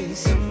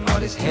facing all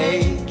this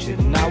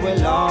hatred, now we're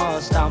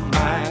lost our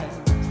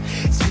minds.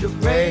 See the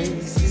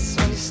races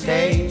on the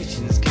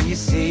stations, can you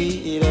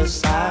see the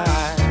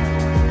sign?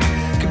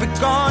 Could be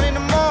gone in the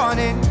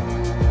morning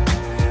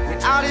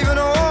without even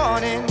a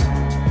warning.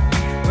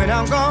 When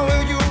I'm gone,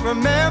 will you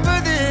remember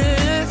this?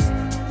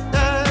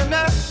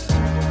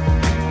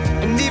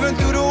 And even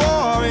through the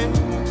warring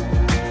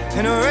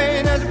and the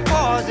rain as it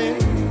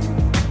pausing,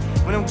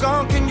 when I'm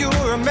gone, can you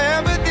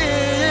remember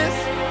this?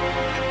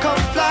 Come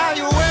fly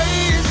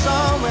away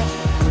somewhere.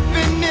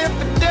 Been here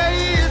for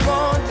days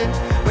wanting,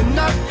 when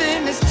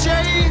nothing has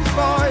changed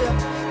for you.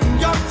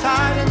 And you're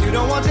tired and you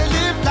don't want to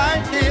live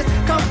like this.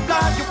 Come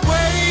fly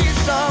away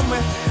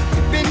somewhere.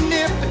 We've been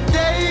here for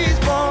days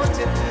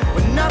wanting,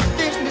 when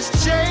nothing has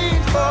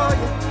changed for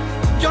you.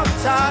 You're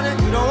tired and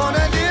you don't want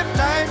to live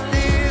like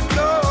this,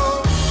 no.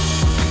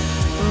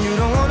 You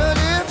don't wanna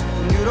live,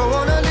 you don't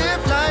wanna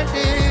live like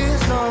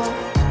this, no.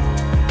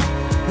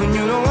 When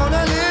you don't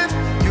wanna live,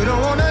 you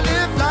don't wanna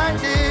live like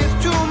this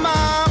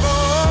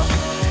tomorrow.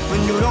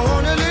 When you don't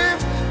wanna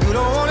live, you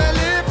don't wanna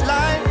live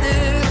like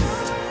this.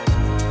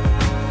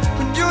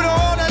 When you don't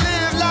wanna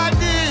live like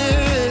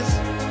this,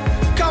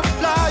 come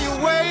fly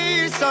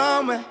away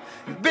somewhere.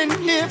 Been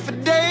here for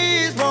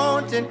days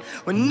wanting,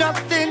 when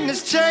nothing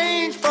has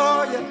changed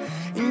for you.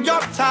 And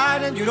you're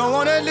tired and you don't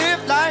wanna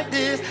live like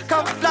this.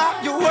 Come fly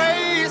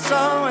away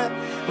somewhere.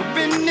 We've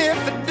been here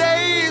for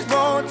days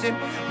wanting,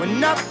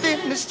 when nothing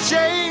has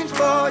changed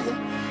for you.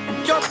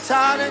 And you're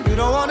tired and you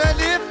don't wanna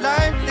live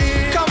like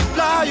this. Come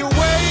fly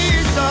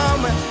away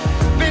somewhere.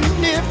 Been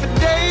here for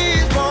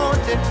days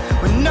wanting,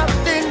 when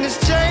nothing has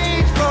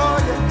changed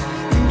for you.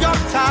 And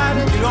you're tired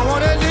and you don't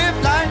wanna live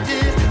like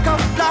this.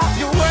 Come fly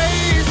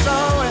away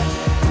somewhere.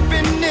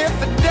 Been here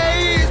for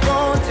days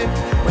wanting,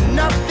 when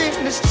nothing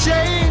has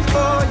changed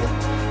for you.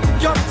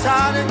 You're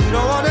tired and you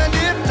don't wanna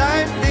live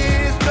like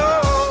this, no.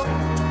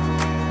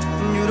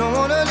 You don't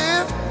wanna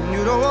live,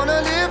 you don't wanna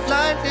live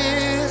like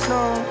this,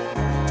 no.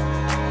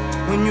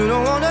 When you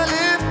don't wanna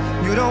live,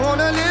 you don't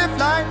wanna live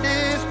like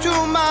this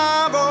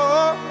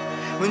tomorrow.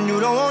 When you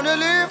don't wanna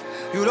live,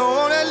 you don't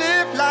wanna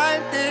live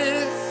like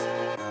this.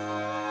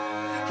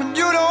 When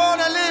you don't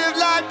wanna live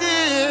like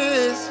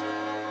this.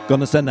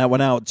 Gonna send that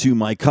one out to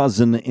my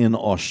cousin in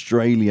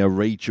Australia,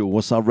 Rachel.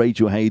 What's up,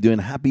 Rachel? How you doing?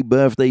 Happy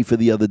birthday for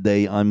the other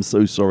day. I'm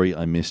so sorry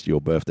I missed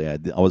your birthday.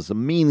 I was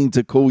meaning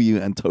to call you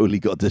and totally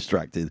got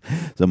distracted.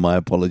 So my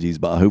apologies,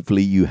 but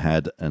hopefully you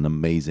had an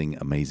amazing,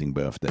 amazing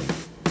birthday.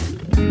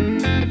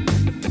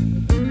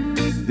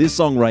 This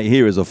song right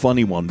here is a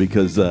funny one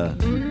because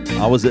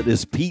I was at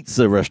this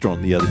pizza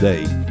restaurant the other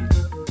day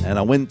and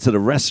I went to the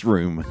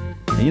restroom.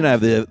 And you know,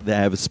 they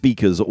have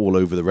speakers all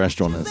over the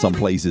restaurant at some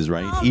places,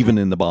 right? Even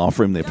in the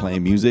bathroom, they're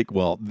playing music.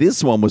 Well,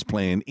 this one was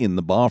playing in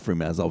the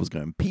bathroom as I was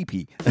going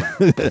pee-pee.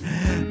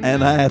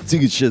 And I had to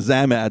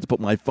Shazam it. I had to put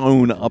my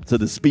phone up to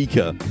the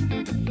speaker.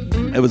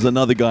 There was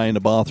another guy in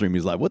the bathroom.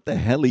 He's like, what the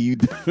hell are you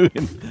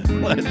doing?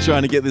 I'm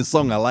trying to get this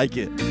song. I like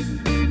it.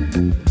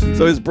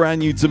 So it's brand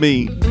new to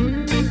me.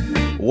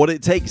 What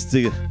it takes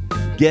to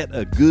get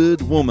a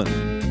good woman.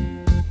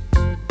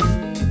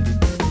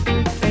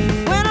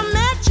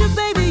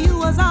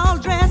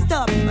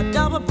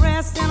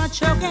 And a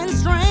choking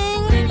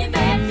string.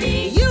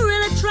 You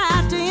really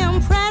tried to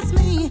impress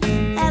me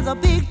as a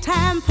big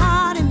time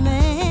party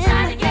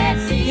man.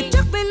 You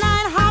took me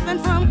night hopping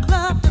from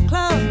club to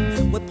club.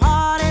 We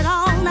partied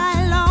all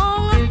night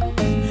long.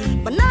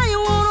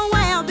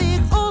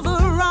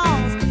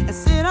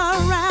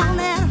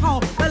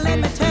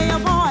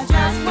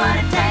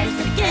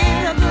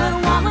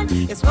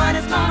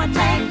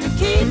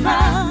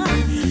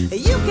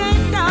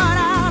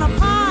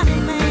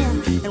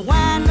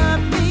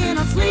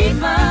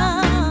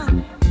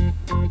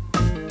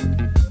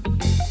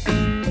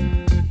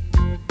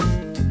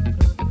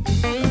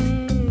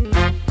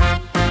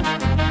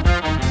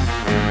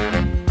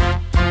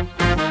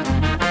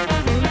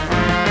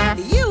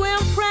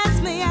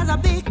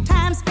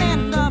 time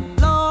spender,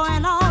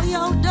 blowing all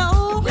your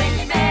dough. When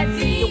you met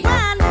me, You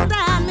wine and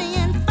dine me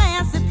in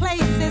fancy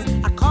places.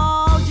 I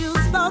called you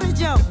Sporty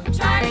Joe.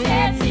 trying to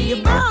get me.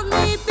 You bought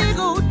me big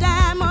old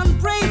diamond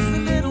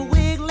bracelet, little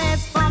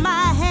wiglets for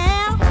my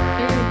hair.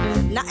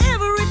 Now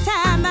every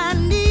time I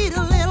need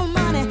a little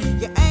money,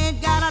 you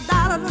ain't got a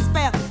dollar to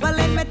spare. Well,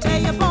 let me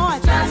tell you, boy,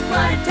 Just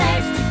what it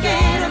takes to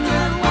get a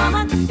good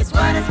woman. It's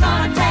what it's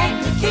gonna take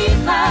to keep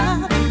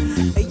her.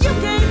 you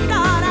can't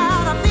start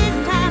out a big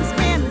time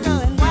spender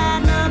and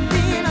wind up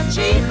being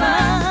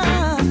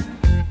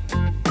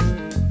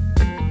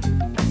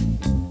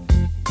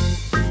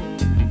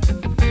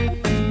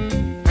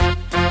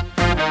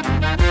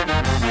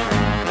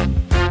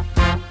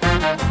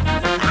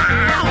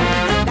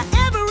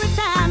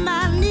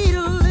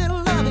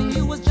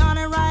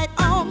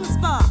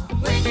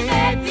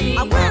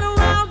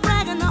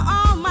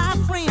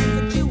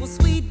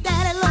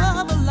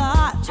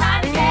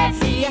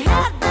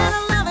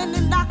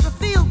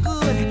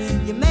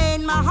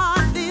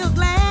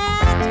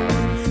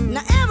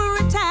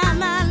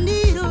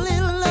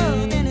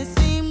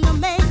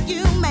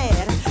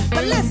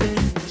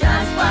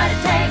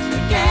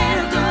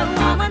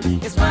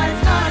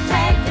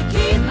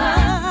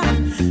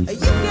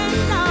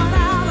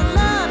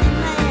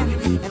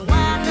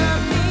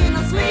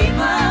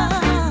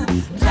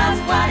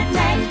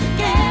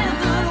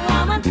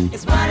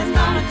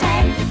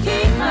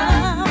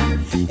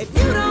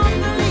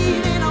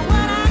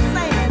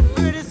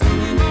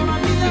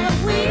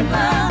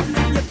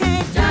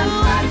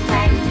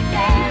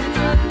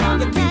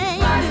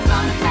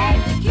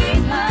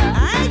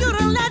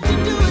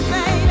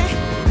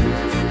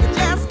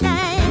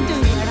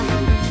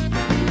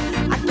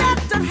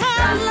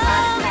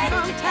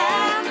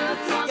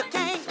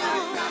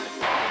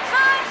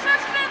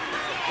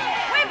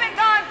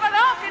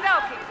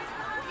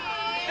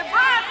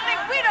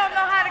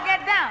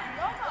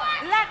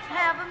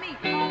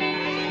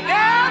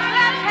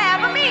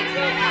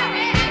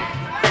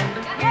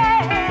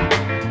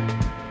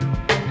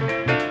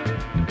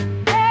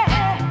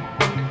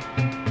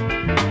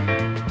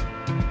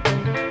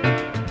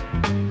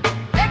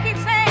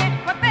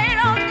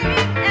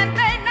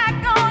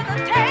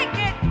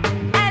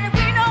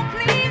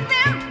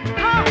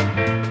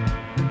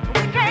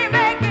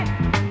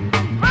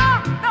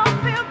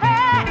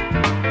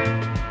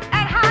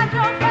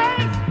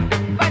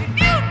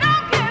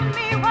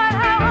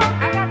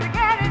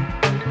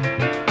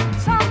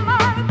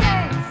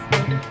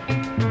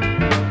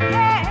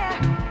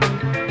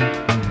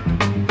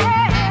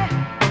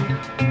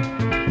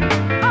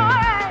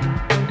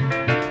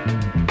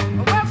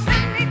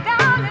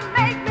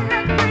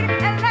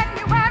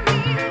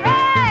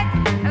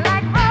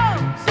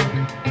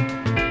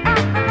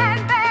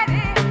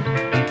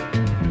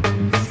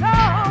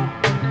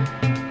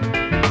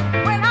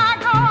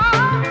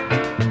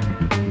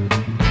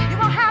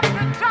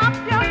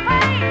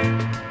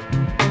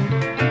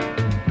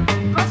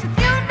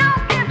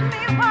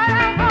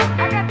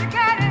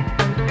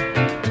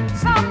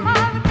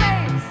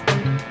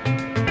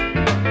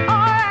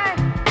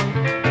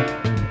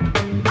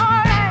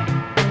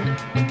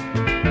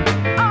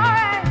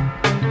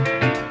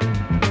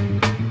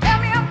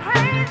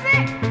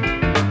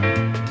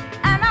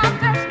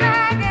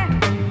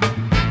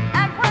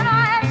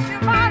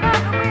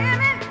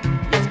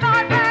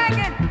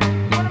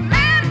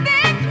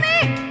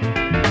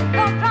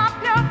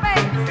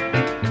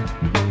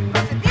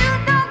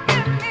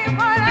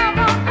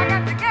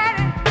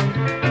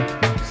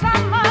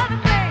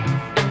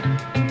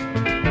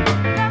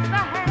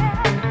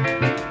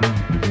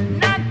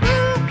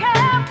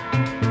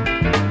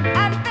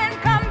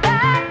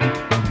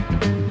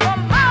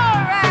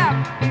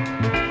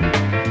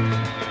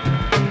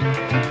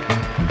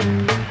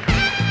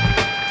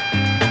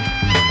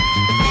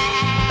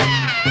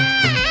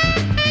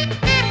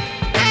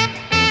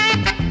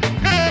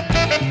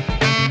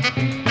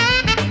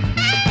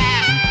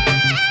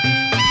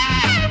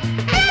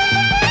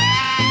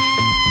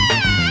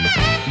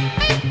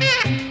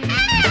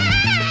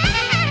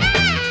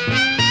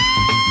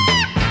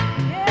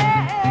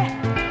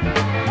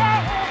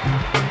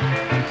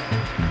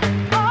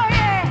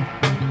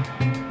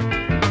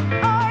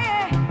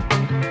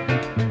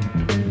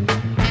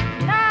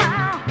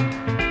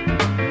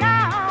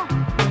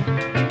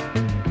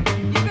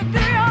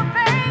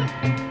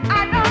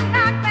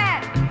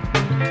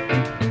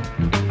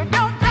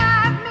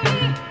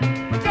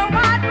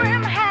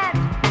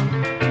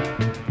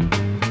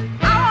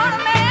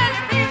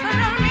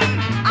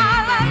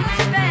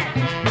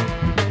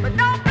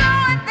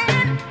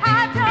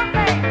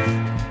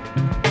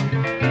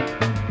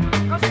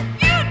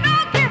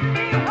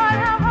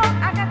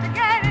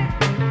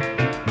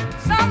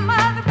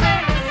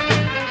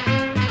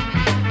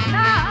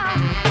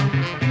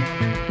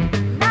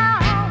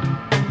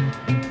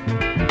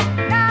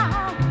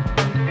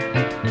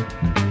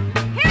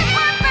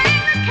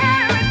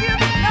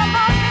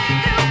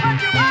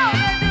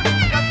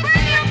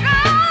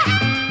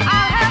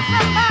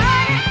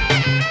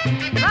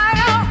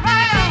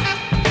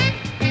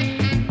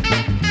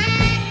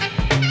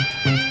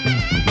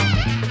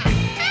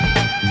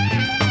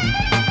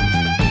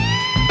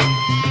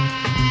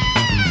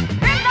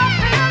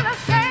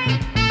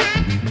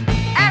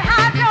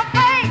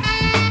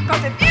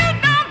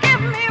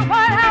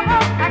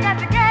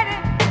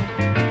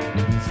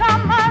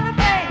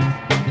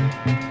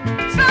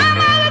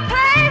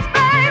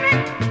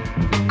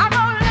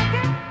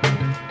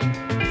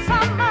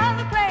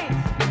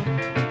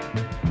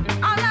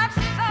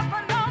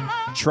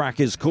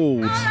track is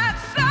called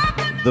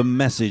The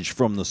Message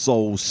from the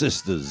Soul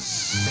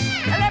Sisters.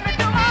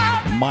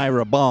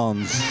 Myra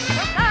Barnes,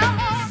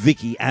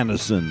 Vicky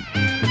Anderson.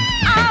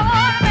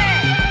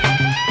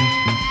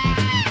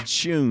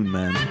 Tune,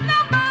 man.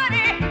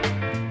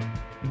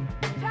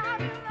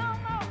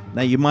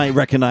 Now you might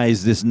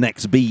recognize this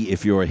next beat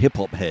if you're a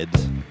hip-hop head.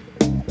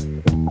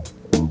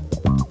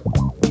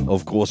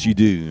 Of course you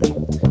do.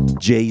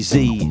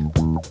 Jay-Z.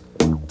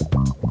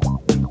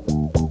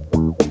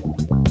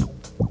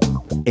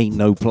 Ain't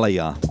No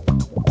Player.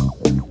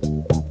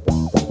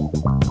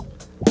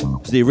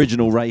 It's the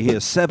original right here.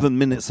 7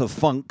 minutes of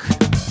funk.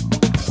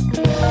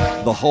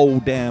 The whole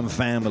damn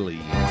family.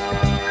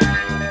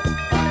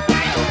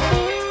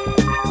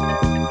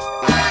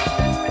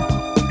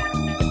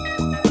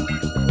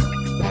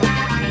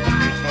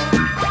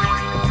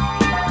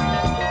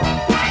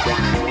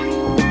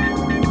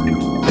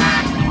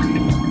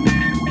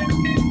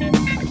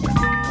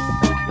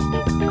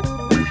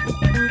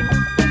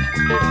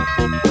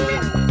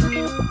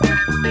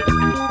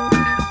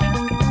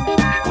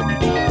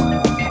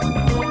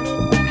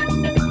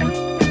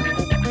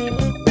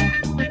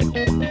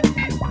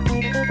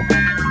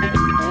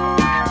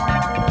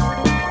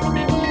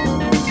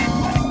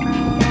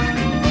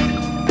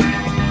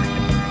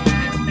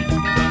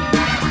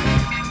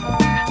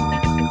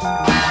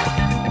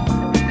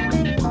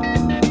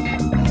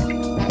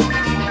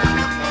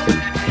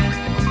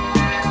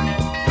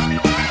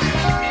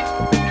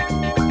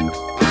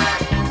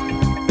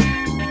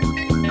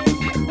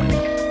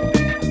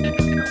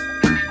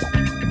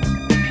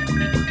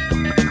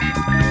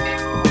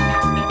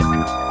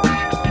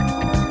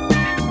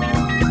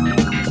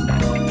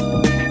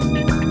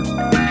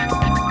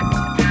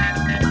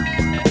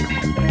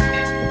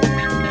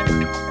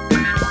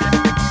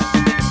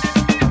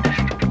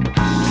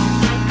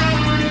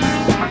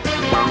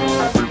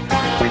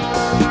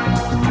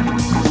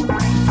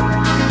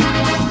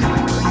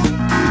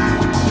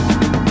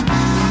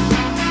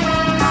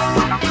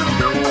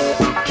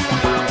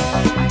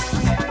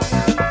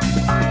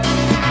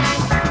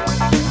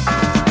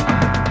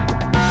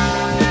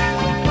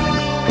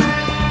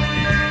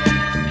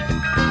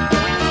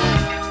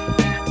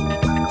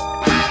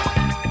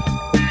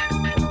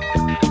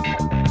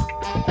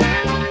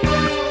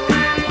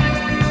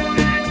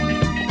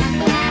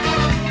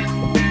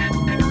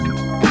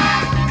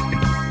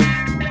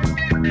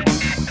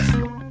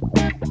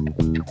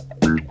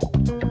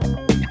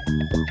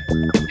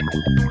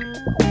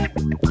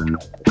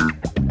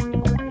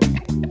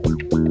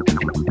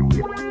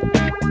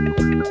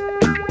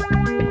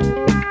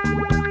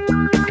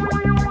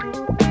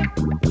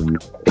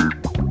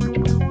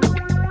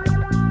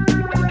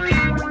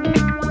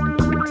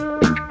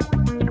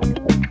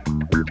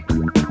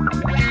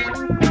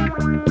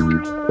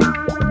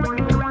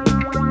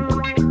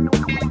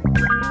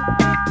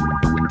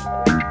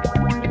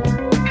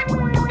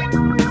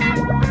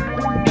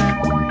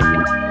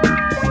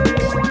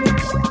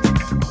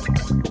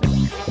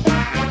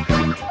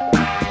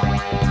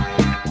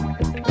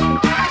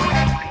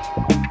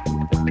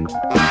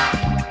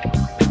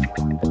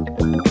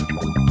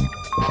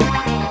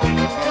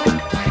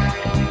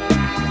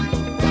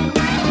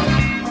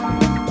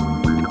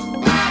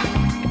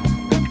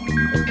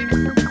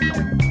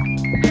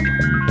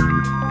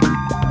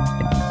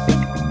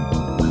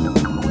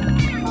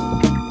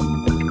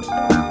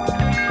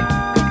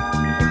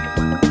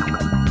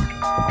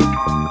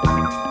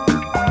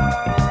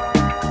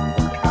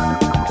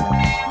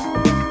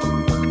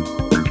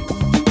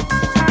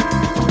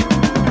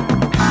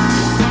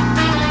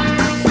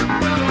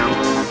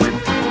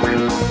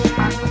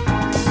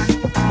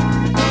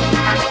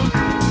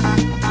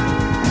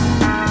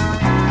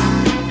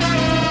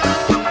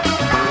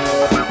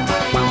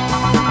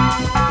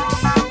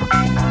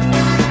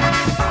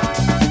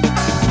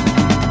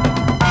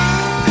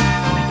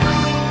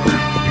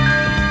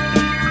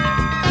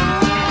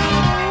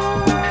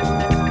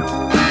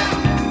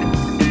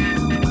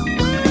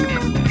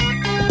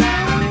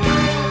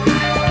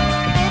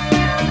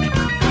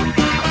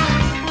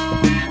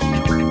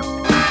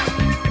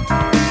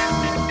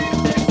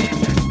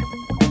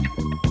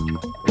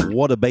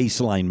 What a bass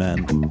line,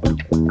 man.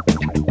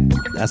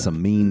 That's a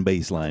mean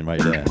bass line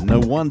right there. No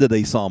wonder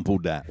they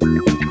sampled that.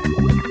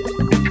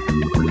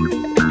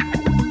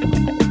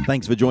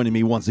 Thanks for joining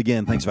me once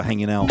again. Thanks for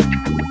hanging out.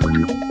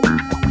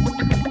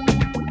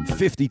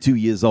 52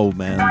 years old,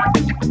 man.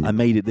 I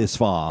made it this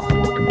far.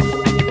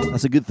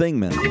 That's a good thing,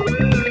 man.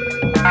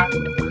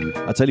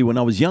 I tell you, when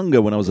I was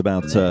younger, when I was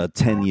about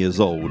 10 years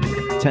old,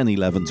 10,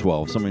 11,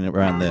 12, something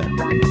around there,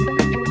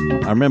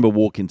 I remember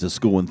walking to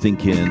school and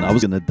thinking I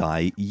was going to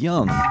die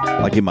young,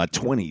 like in my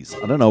 20s.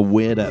 I don't know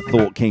where that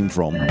thought came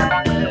from.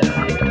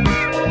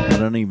 I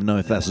don't even know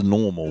if that's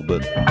normal,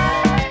 but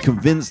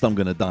convinced I'm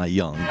going to die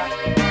young.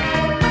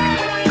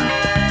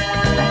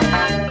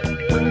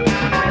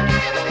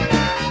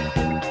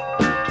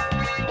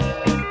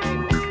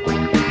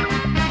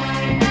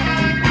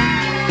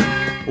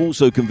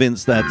 Also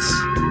convinced that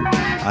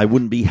I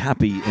wouldn't be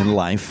happy in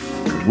life,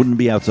 wouldn't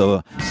be able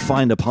to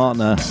find a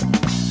partner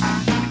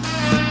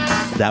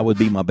that would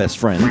be my best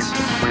friend.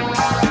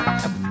 I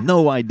have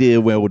no idea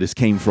where all this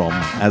came from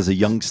as a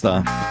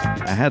youngster.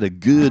 I had a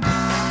good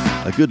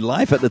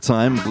life at the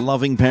time,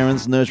 loving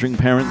parents, nurturing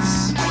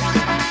parents,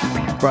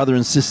 brother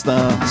and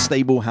sister,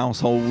 stable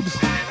household.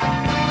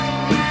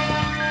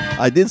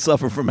 I did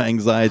suffer from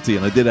anxiety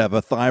and I did have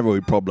a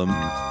thyroid problem.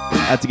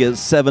 I had to get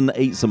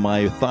 7/8 of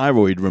my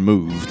thyroid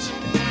removed.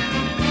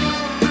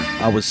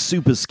 I was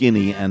super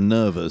skinny and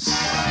nervous.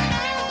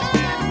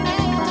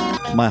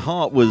 My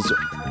heart was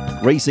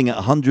racing at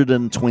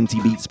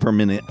 120 beats per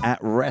minute at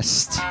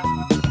rest.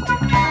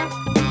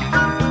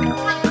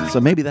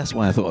 So maybe that's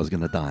why I thought I was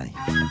going to die.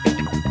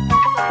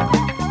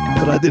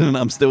 But I didn't.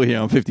 I'm still here.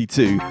 I'm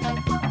 52.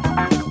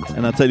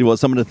 And I'll tell you what,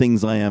 some of the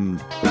things I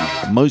am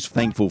most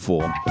thankful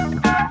for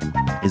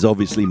is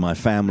obviously my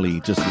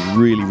family. Just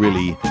really,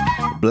 really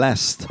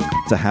blessed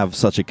to have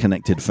such a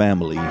connected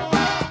family.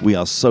 We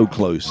are so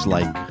close,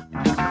 like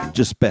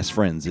just best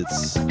friends.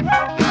 It's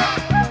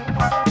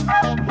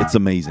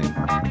amazing.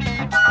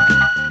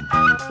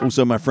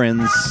 Also, my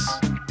friends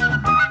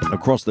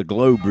across the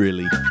globe,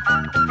 really,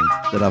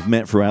 that I've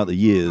met throughout the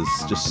years.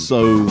 Just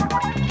so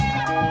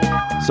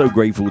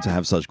grateful to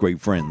have such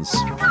great friends.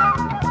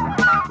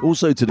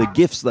 Also, to the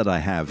gifts that I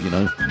have,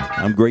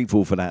 I'm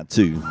grateful for that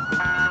too.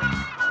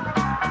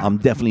 I'm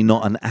definitely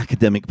not an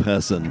academic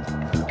person.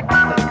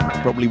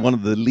 Probably one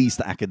of the least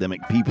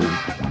academic people.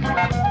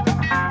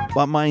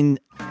 But my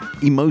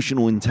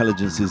emotional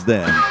intelligence is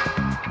there.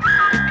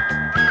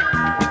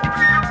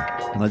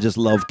 And I just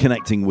love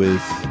connecting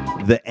with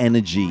the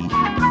energy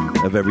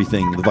of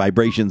everything, the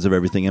vibrations of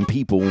everything, and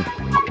people.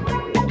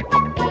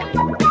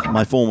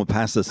 My former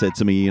pastor said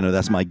to me,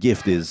 that's my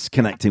gift, is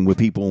connecting with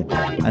people.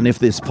 And if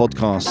this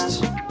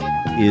podcast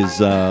is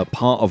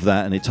part of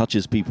that and it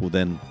touches people,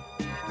 then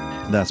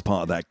that's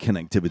part of that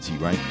connectivity,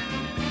 right?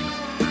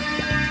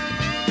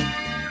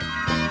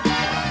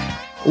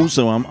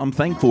 Also, I'm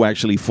thankful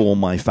actually for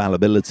my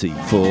fallibility,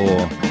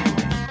 for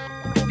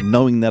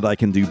knowing that I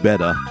can do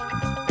better.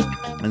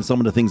 And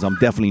some of the things I'm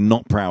definitely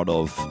not proud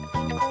of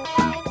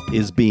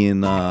is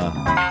being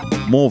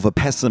more of a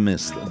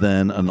pessimist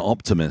than an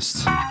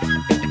optimist.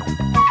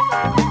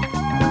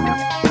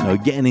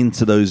 Getting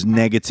into those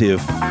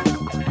negative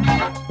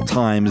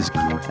times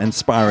and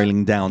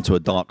spiraling down to a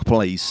dark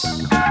place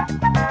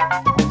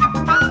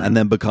and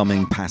then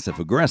becoming passive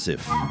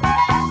aggressive.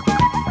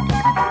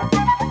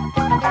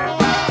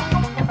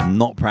 I'm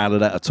not proud of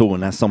that at all,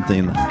 and that's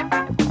something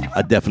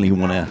I definitely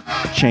want to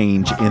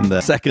change in the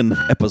second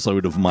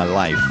episode of my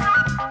life.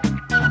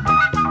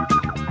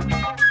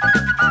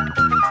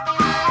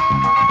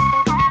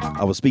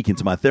 I was speaking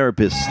to my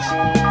therapist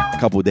a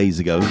couple of days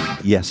ago.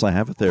 Yes, I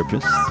have a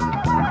therapist.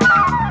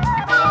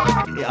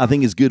 I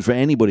think it's good for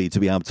anybody to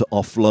be able to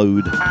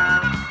offload.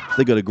 If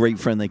they got a great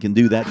friend, they can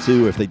do that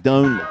too. If they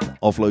don't,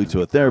 offload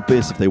to a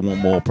therapist if they want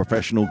more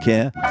professional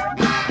care.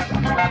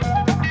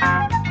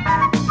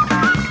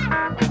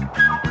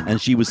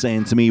 And she was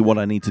saying to me, what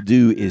I need to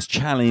do is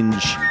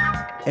challenge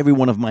every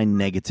one of my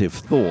negative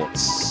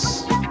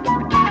thoughts.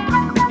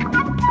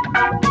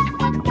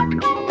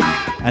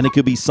 And it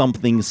could be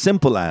something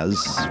simple as,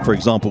 for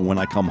example, when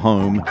I come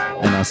home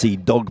and I see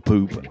dog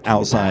poop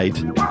outside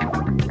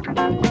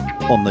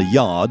on the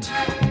yard,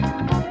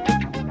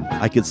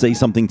 I could say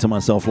something to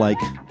myself like,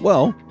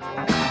 well,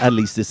 at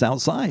least it's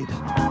outside.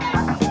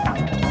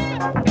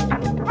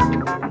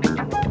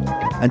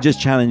 And just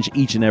challenge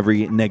each and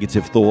every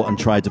negative thought and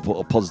try to put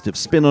a positive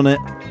spin on it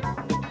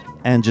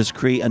and just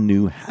create a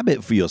new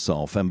habit for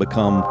yourself and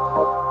become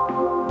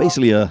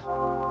basically a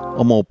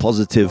more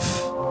positive,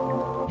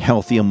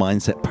 healthier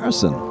mindset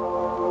person.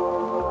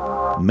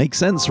 Makes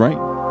sense, right?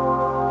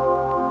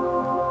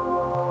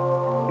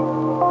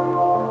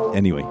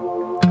 Anyway,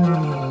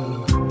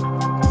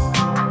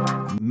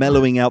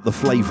 mellowing out the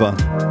flavor.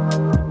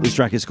 This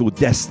track is called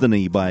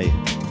Destiny by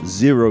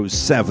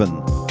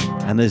 07,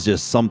 and there's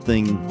just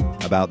something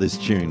about this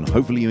tune.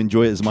 Hopefully you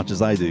enjoy it as much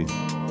as I do.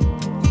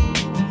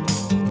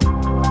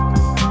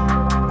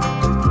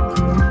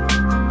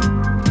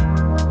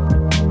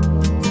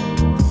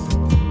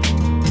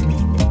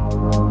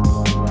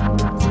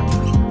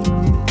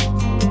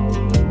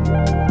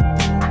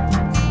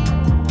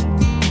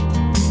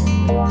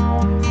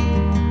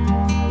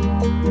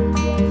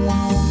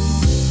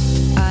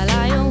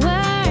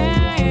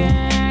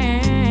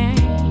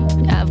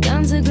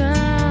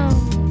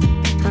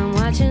 I'm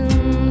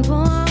watching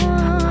porn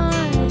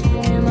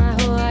in my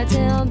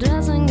hotel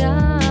dressing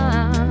gown.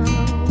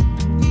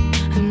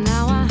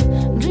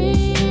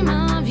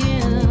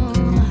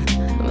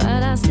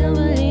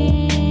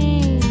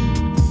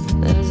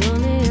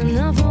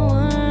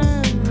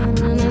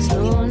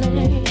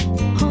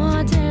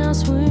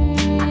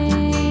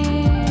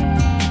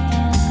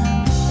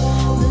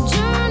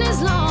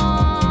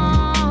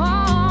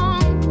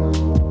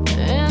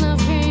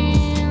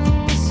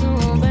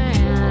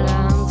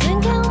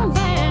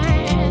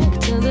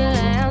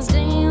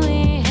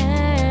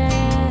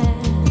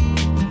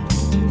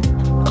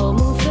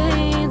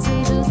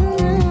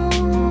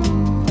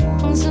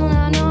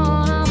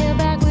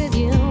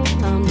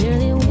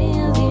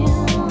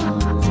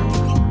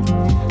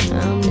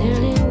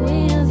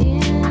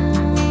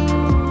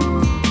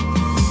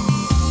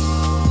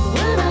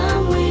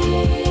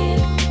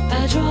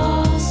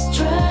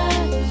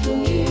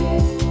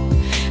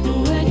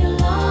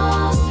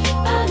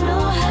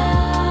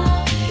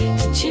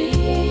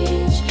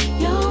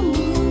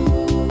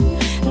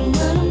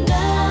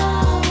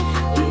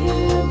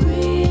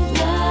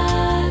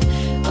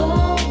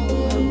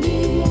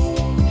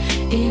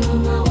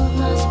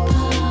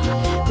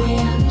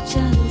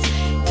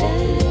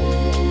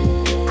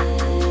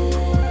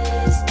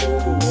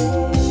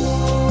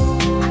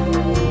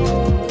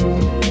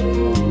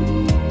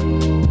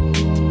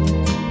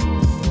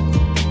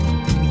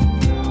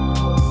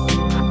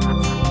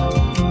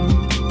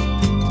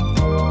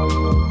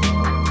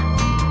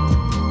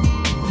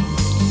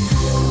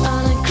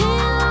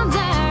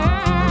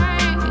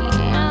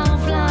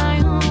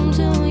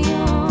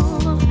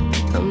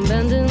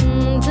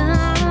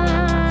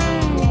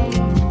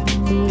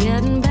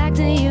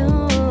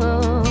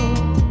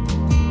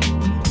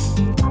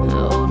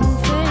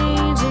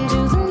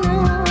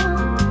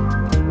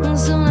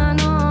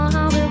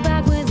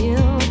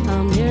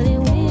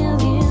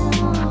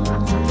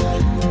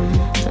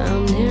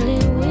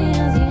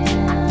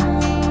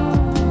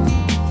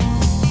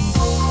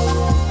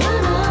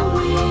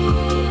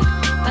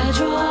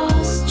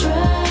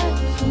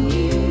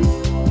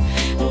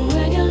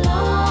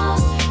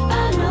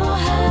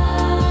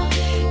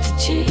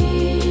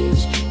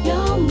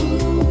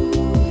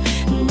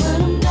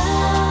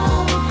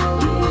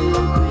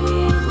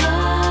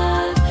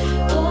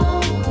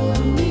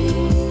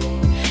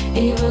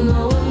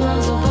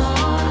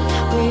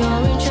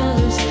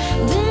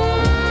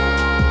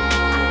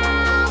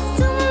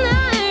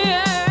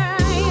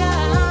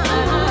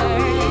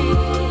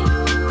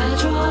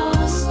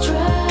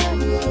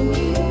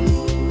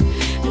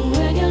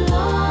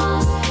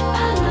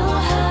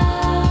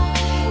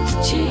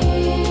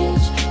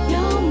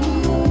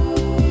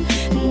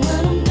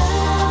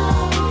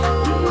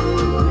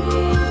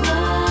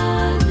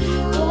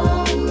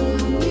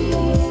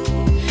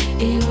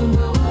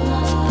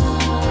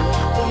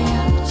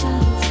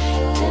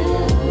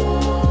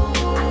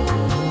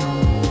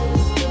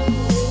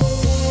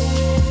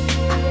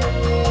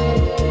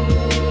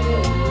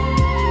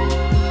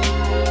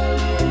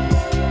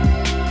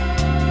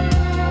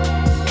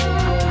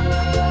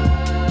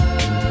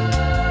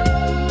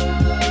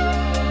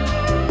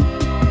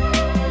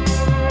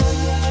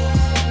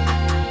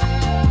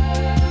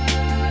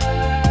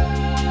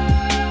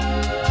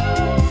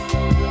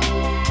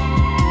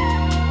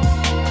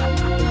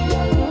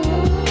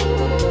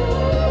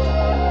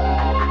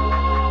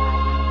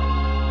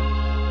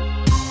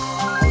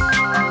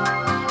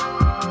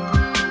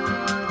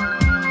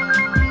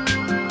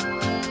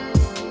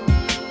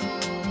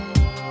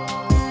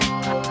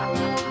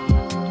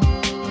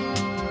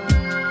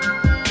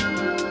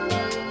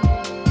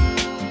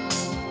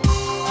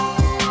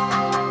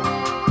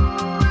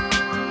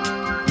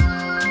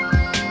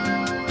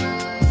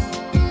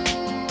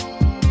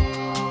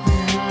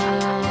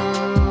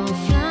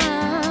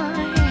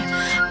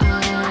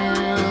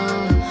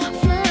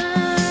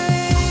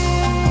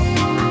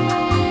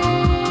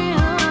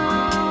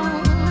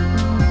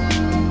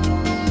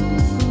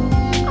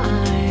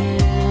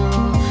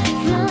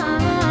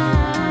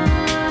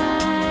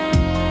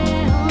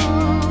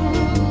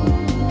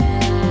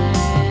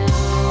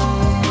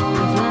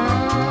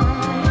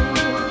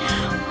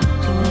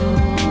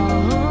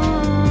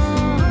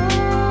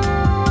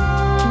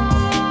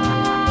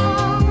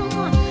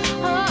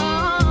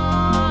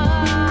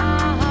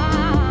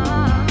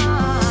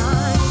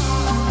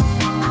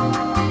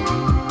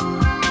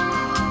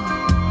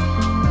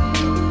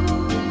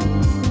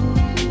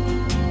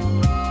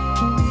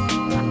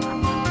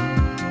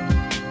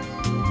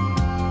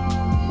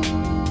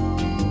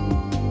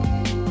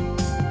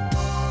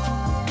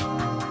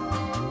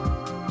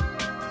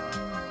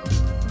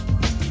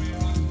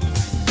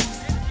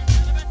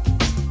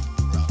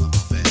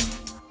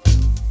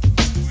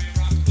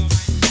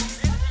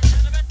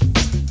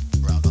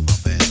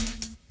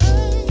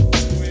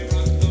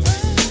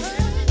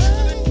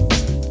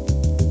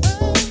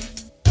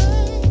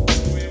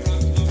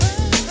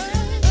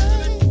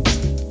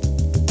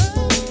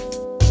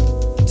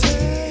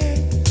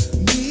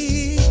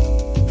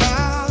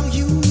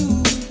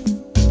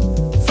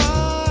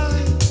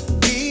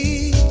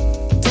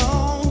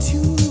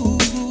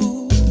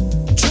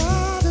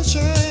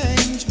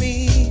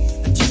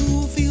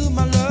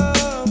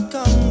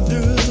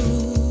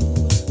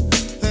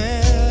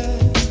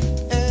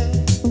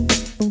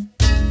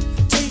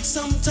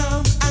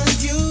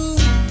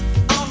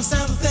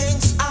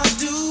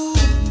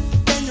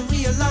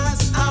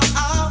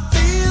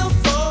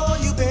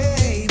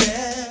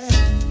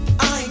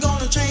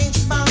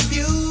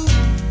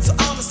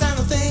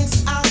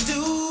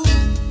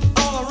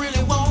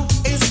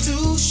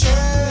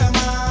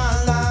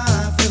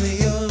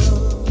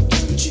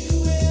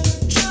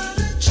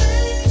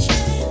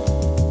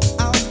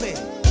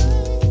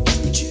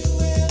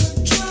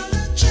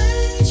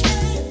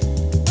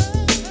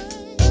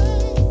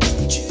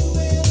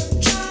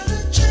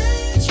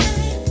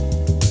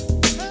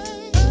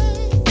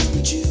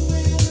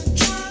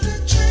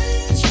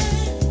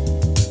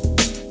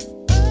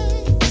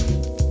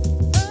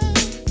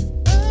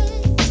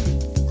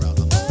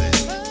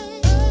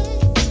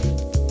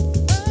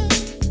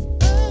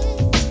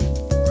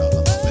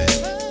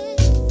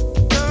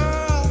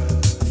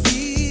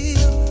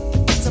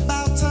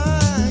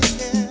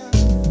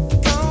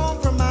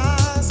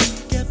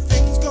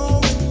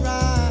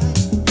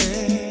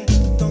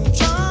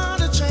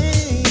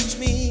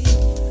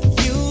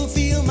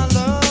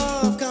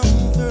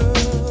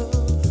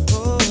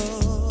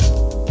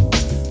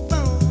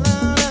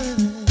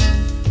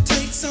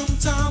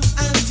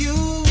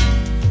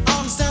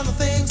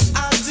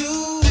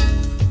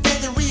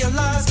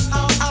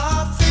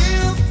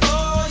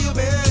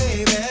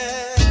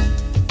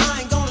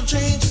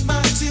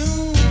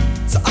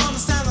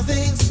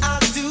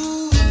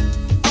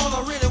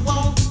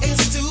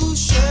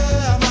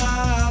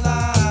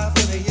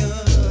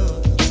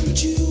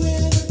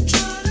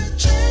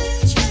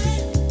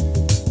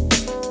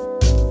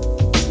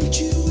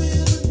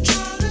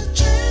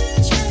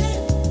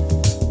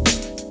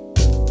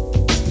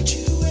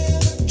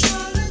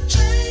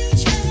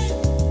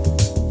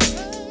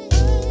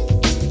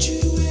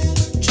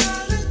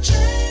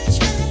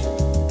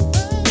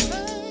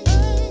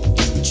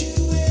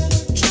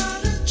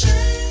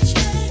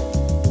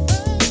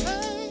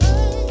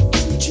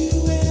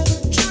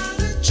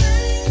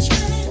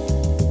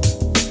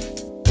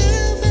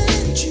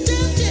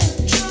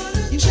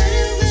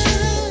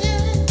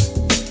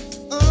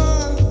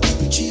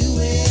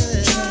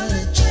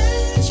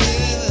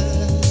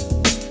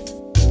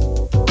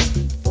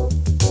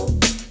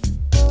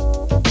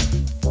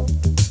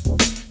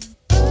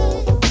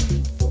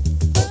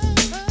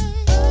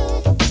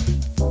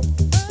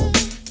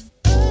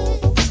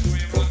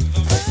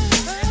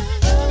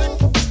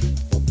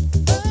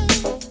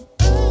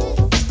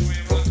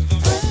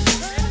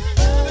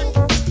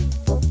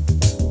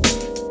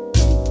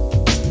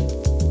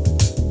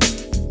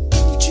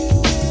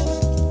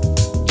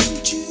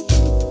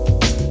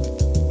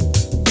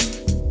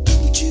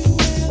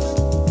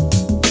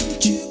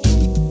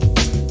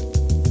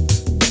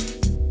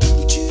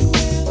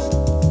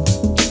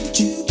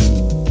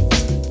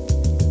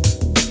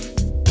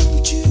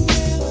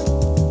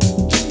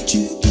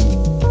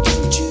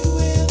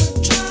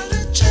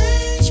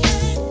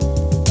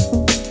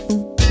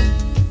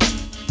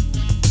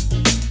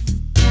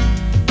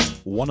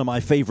 one of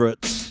my favorite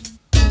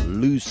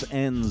Loose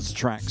Ends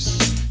tracks,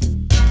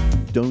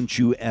 Don't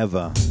You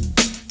Ever.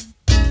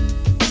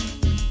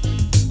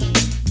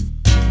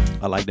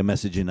 I like the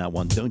message in that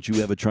one. Don't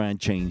you ever try and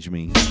change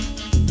me.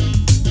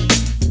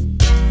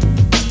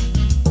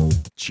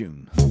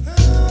 Tune.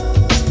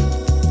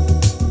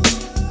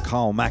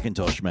 Carl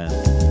McIntosh, man.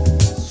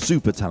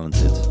 Super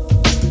talented.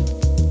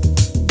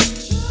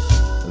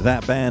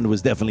 That band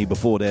was definitely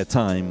before their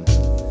time.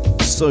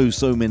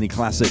 So many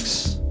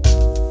classics.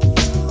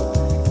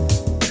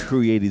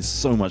 Created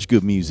so much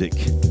good music.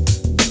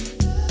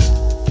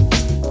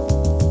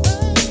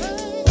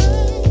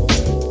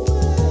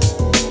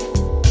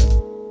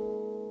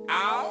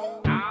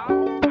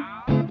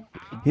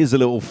 Here's a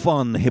little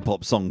fun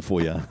hip-hop song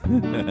for you.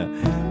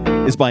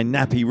 It's by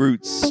Nappy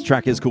Roots.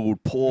 Track is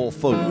called Poor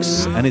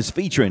Folks and is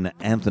featuring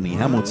Anthony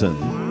Hamilton.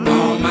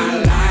 All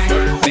my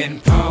life been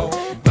poor,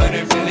 but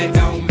it really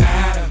don't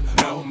matter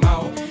no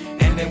more.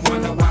 And they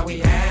wonder why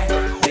we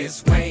act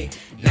this way.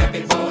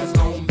 Nappy boys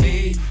gon'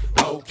 be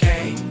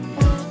okay.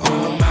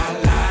 All my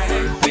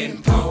life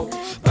been poor,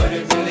 but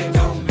it really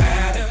don't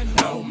matter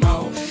no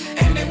more.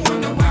 And they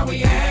wonder why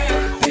we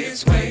act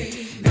this way.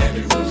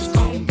 Nappy Roots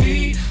gon'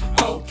 be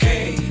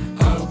okay,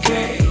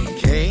 okay.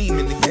 Came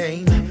in the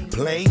game,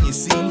 plain you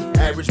see.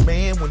 Average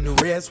man when the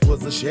rest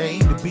was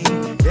ashamed to be.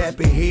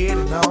 Nappy head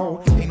and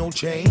all, ain't no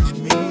change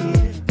in me.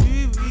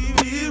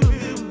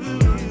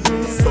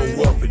 So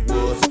rough it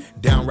was,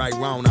 downright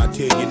wrong, I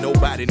tell you.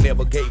 Nobody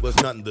never gave us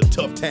nothing. The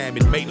tough time,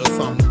 it made us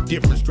something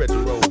different. Stretch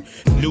of road,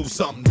 new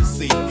something to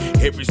see.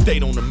 Every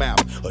state on the map,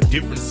 a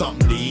different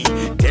something to eat.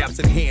 Daps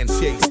and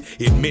handshakes,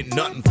 it meant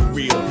nothing for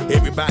real.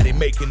 Everybody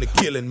making a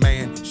killing,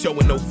 man,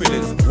 showing no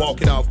feelings.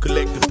 Walking off,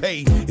 collect the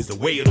pay is the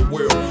way of the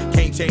world.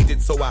 Can't change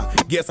it, so I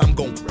guess I'm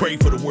gonna pray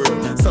for the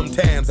world.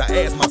 Sometimes I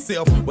ask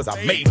myself, was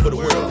I made for the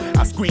world?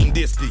 I scream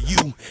this to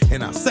you,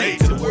 and I say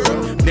to the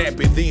world,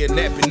 nappy then,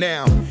 nappy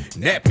now,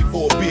 nappy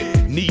for a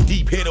bit, knee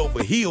deep, head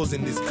over heels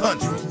in this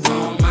country.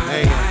 All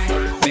my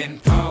life been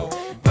poor,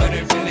 but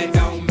it really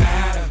don't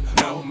matter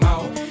no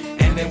more.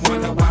 And they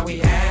wonder why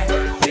we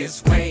act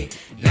this way.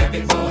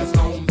 Nappy boys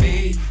gon'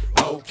 be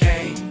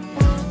okay.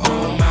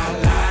 All my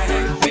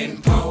life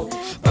been poor,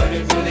 but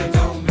it really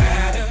don't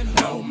matter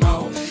no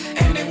more.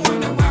 And they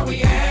wonder why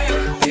we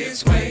act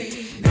this way.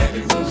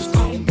 Nappy Roots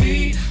gon'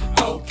 be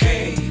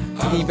okay.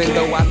 Even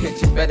though I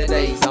picture better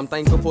days, I'm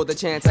thankful for the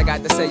chance I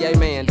got to say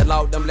amen. The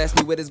Lord done blessed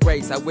me with his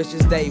grace. I wish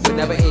this day would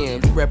never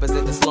end. We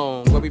represent the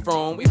slum. Where we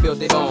from, we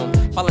built it on.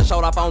 Falling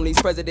short off on these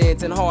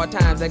presidents and hard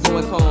times that go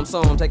and come.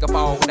 Some take a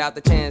fall without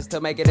the chance to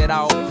make it at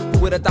all. Who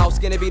would have thought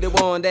Skinny be the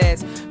one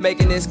that's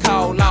making this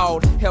call?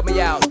 Lord, help me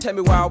out, tell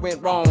me where I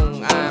went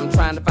wrong. I'm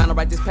trying to find the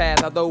righteous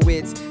path, although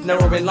it's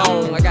narrow and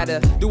long. I gotta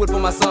do it for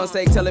my son's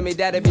sake, telling me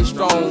that be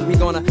strong. We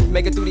gonna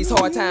make it through these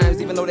hard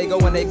times, even though they go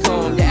and they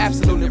come. You're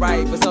absolutely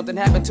right, but something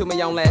happened to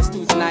me on last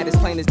Tuesday night. It's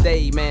plain as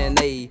day, man,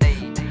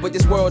 with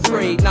this world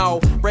trade, no,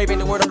 brave ain't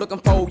the word I'm looking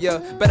for, ya.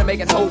 Better make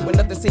it hope when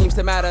nothing seems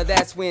to matter.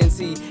 That's when,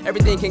 see,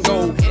 everything can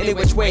go any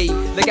which way.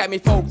 They got me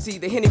folks, see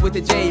the Henny with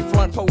the J,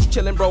 front post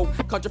chillin' broke,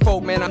 country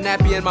folk, man, I'm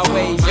nappy in my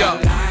ways, yo.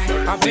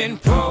 I've been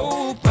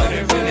poor, but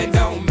it really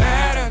don't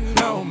matter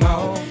no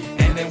more.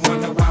 And they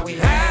wonder why we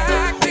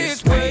act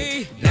this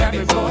way.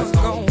 Nappy boys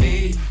gon'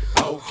 be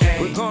okay.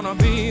 We're gonna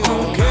be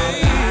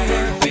okay.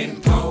 I've been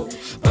poor,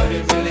 but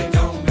it really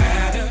don't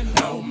matter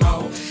no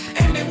more.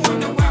 And they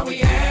wonder why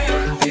we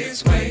act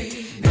this way.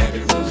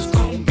 Nappy Roots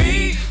gon'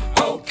 be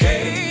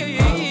okay,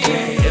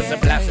 okay. It's a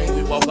blessing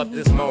we woke up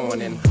this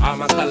morning. All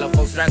my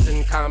colorful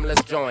stressing, calm,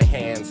 let's join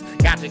hands.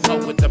 Got to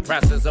cope with the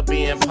pressures of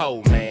being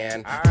poor,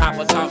 man.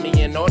 Papa taught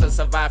me in order to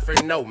survive for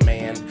no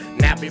man.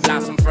 Nappy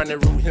blossom from the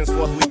root,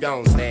 henceforth we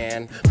gon'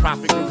 stand.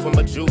 Prophet grew from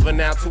a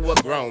juvenile to a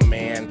grown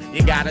man.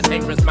 You gotta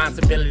take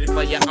responsibility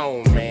for your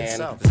own, man.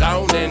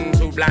 Zoning,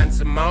 too blind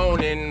to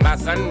moaning by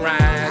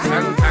sunrise.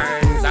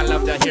 Sometimes I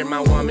love to hear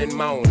my woman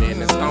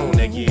moaning. It's on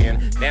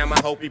again. Damn, I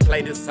hope he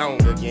play this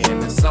song again.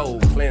 The soul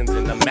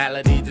cleansing, the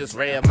melody just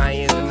rev my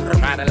engine.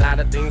 Tried a lot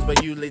of things,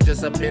 but usually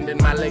just appending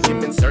my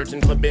ligaments.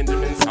 Searching for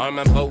Benjamins. All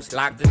my folks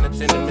locked in the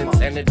tenements,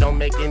 and it don't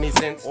make any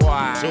sense.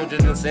 Why?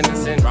 Children is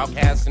innocent,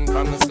 broadcasting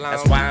from the slum.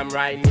 That's why I'm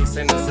writing these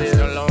sentences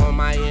along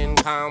my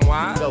income.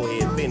 Why? Go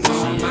ahead, finish it.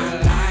 All my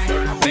life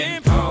I've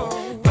been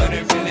poor, but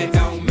it really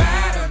don't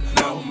matter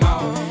no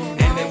more.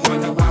 And they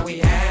wonder why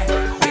we act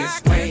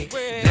this way.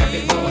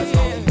 Nappy boys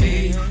gon'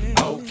 be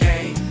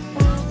okay.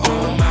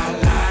 All my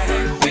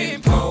life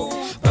been poor,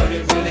 but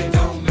it really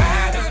don't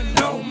matter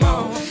no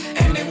more.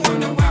 And they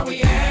wonder why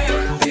we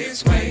act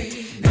this way.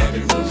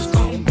 Nappy Roots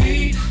gon'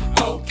 be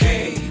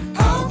okay,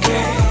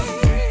 okay.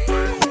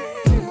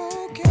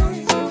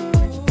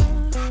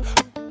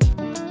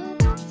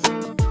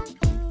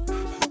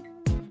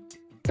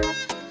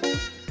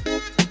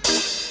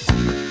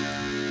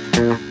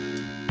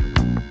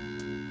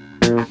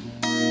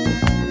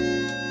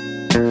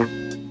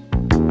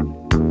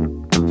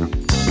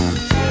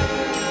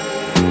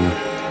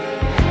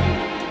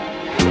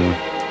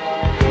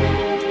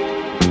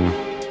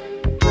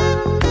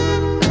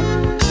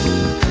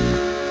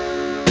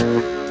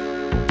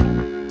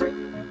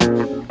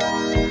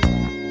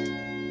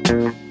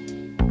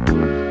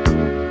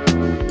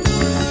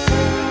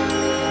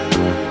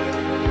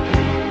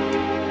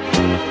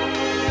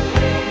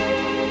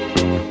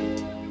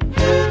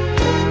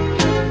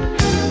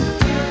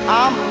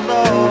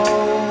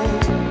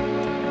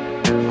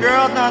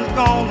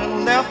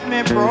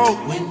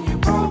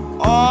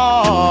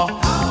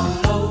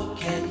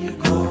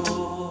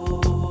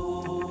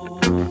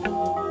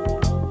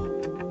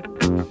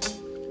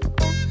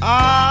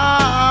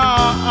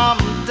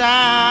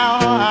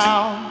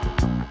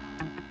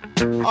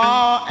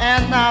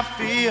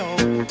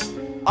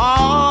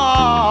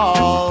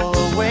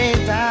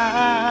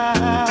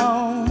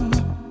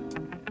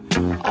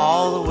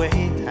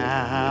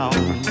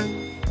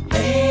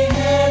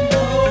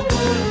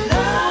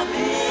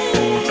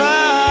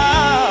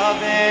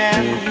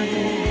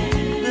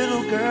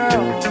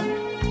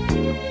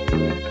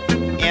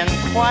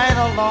 quite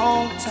a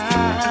long time,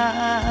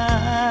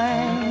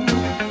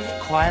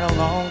 quite a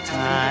long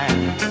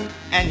time.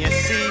 And you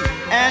see,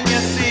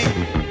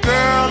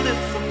 girl,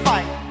 it's a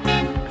fight.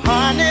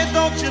 Honey,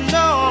 don't you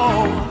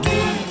know?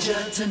 Need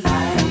you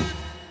tonight.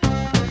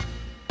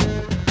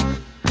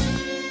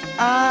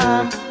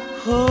 I'm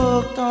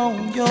hooked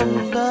on your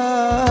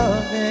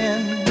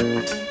loving.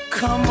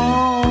 Come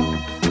on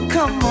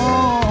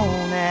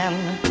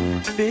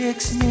and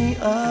fix me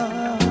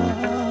up.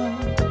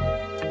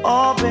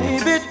 Oh,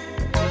 baby.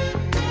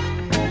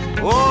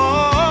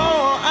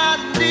 Oh, I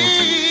need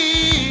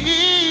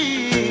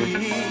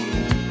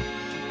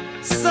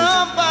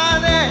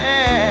somebody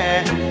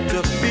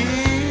to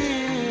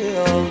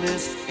fill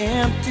this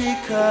empty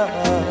cup.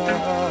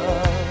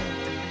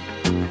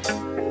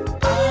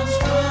 I'm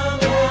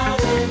strung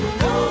out in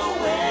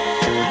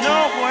nowhere,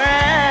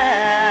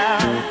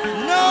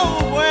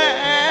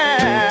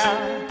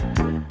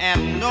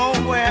 and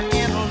nowhere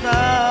in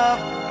love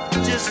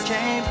just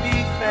can't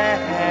be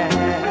fair.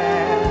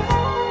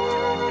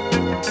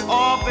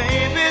 Oh,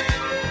 baby,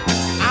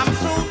 I'm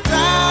so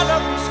tired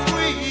of the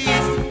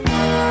squeeze.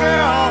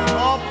 Girl,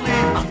 oh,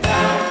 please. I'm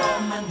down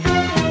on my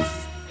knees,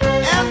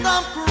 and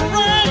I'm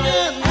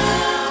crying.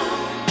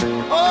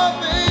 Oh,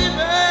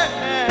 baby.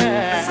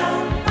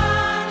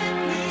 Somebody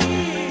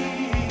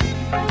please.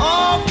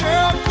 Oh,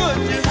 girl,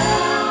 could you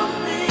help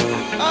me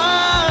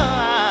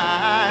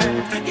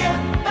to get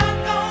back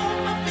on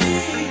my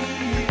feet?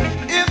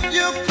 If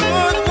you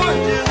could,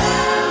 would you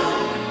help?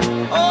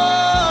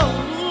 Oh,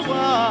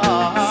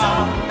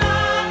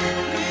 somebody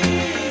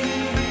please.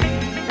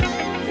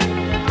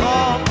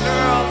 Oh,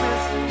 girl,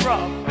 this is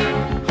rough.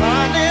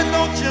 Honey,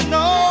 don't you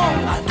know?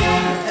 I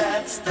need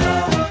that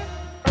stuff.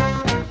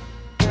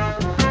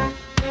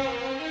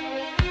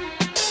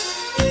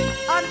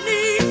 I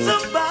need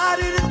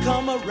somebody to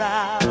come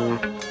around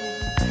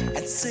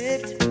and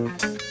sit,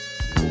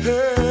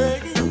 hey,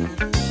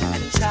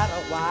 and chat a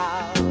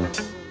while.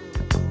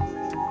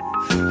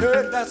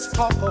 Hey, let's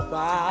talk a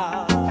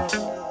while.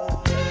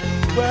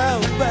 Well.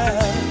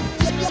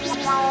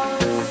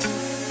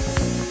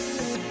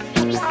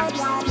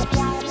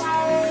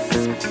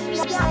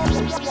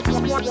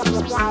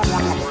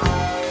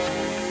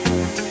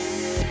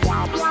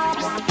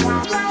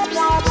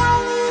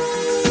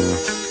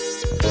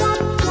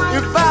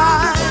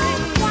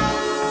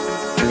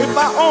 If I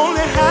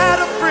only had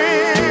a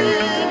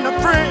friend,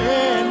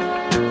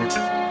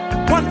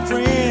 one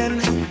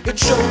friend, it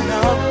sure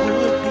enough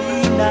would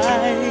be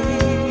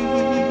nice,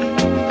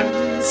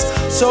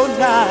 so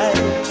nice.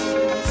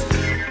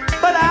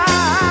 But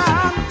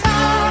I'm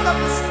tired of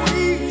the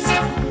squeeze.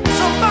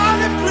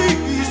 Somebody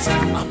please.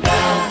 I'm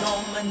down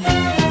on my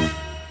knees,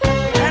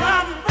 and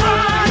I'm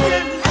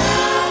crying.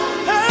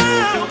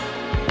 Help!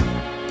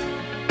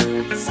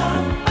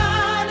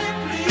 Somebody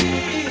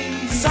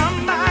please.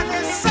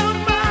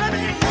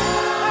 Somebody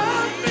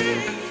help me.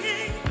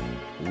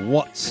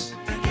 What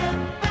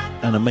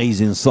an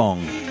amazing song.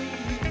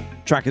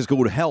 Track is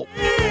called Help,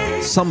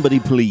 Somebody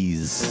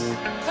Please,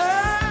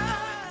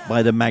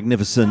 by the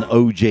magnificent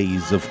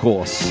OJs, of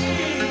course.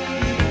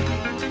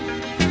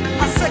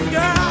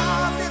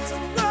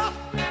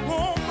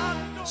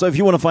 So if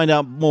you want to find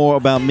out more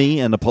about me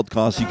and the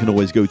podcast, you can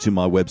always go to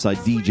my website,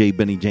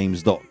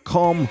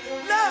 djbennyjames.com.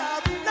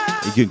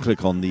 You can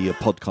click on the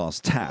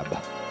podcast tab.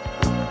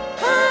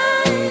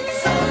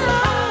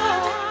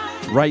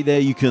 Right there,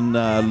 you can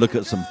look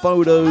at some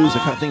photos.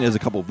 I think there's a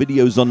couple of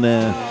videos on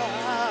there.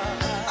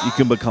 You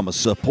can become a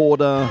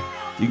supporter.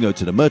 You can go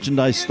to the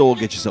merchandise store,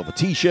 get yourself a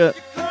t-shirt.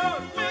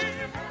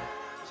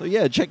 So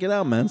yeah, check it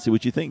out, man. See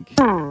what you think.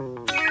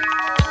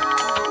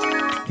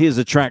 Here's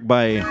a track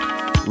by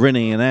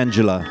Renee and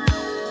Angela,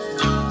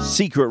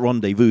 Secret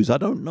Rendezvous. I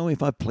don't know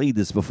if I've played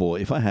this before.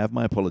 If I have,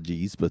 my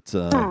apologies, but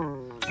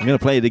I'm going to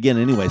play it again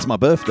anyway. It's my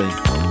birthday.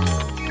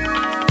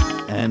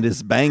 And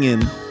it's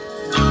banging.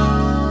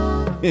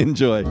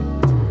 Enjoy.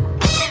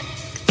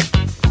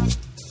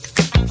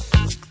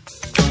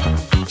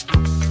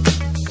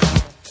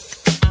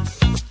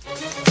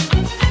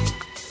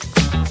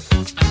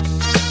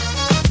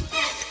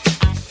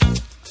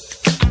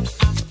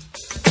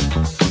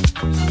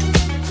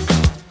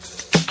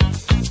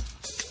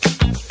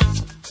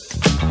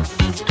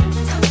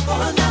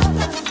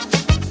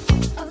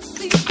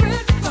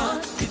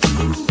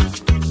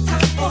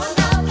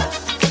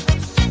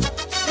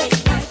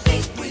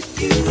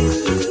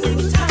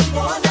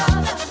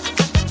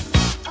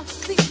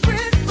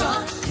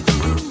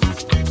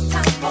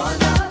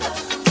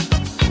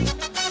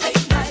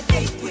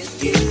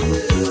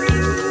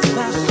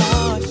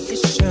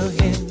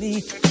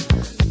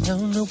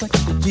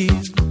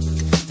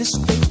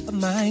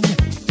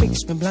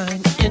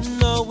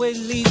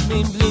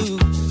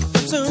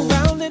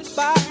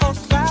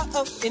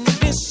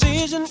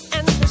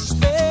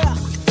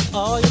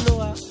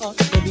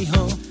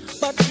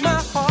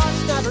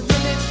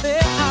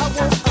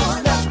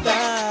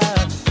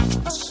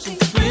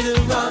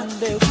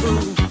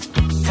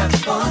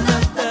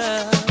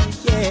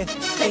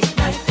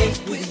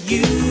 With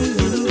you,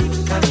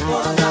 time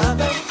for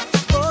another.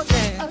 Oh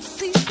yeah, a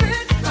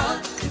secret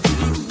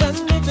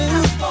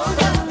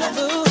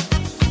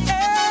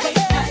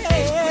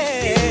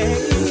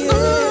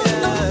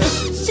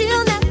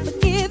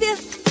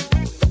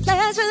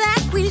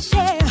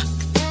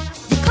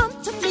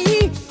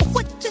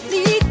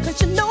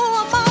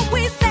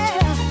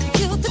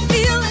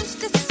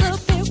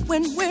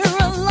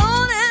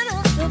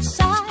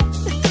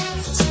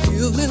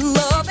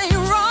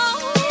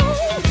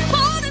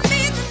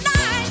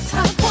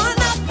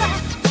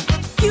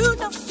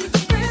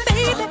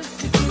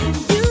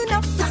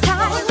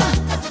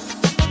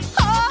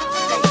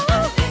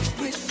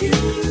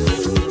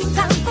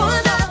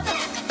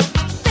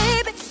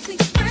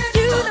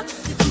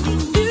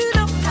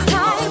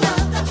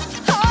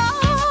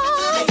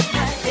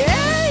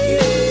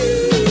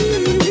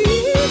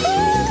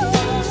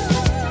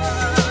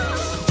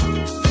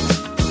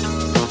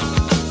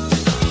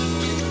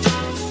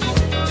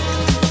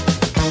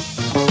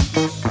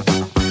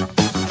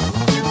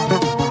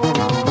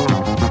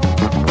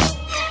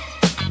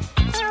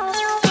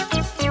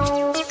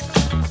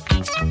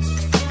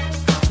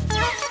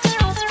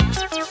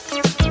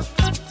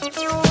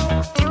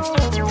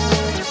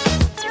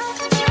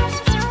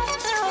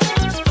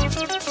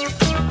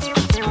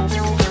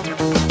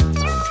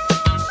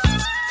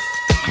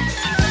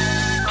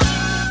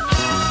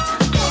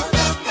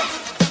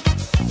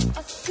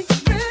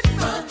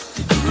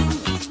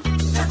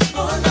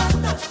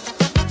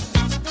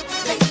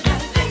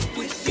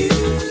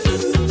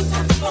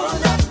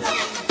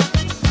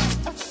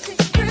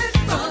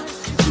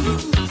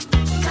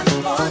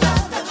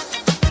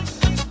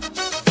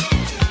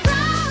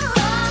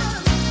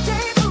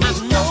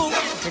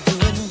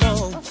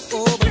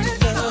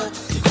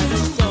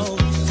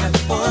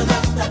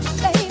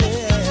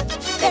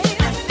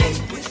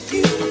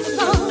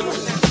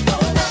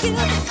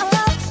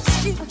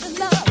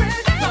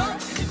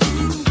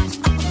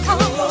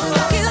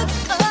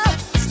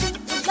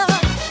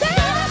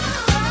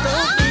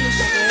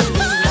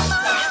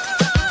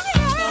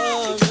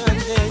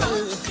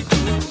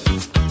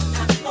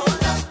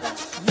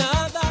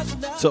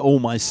to all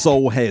my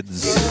soul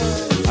heads.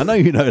 I know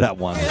you know that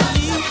one.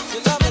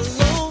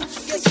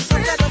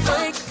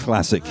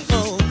 Classic.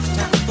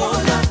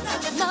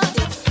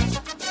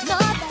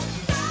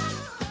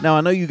 Now,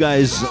 I know you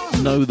guys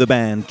know the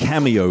band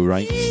Cameo,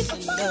 right?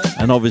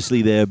 And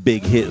obviously their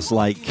big hits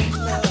like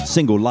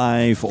Single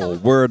Life or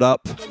Word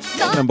Up.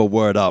 Remember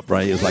Word Up,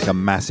 right? It was like a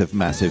massive,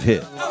 massive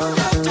hit.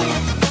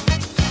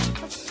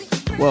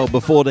 Well,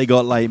 before they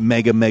got like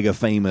mega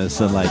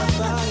famous and like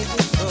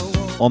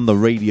on the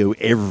radio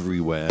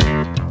everywhere,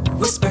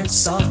 whispered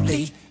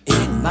softly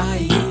in my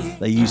ear.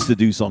 They used to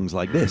do songs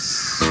like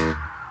this.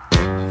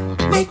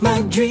 Make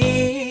my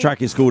dream.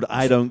 Track is called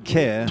I Don't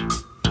Care.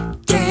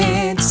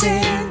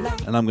 Dancing.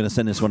 And I'm going to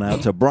send this one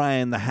out to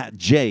Brian the Hat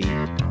J.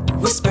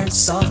 Whispered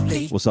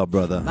softly. What's up,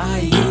 brother?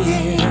 My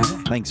ear.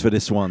 Thanks for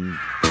this one.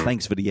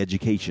 Thanks for the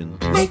education.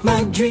 Make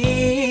my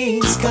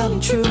dreams come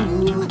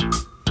true.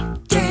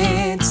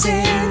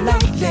 Dancing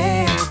like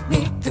that.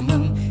 Make the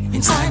moon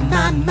inside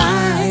my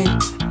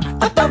mind.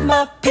 Above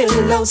my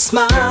pillow,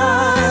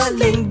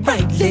 smiling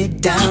brightly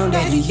down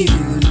at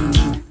you.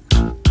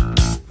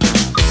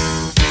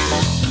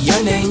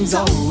 Your name's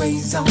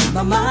always on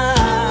my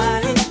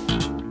mind.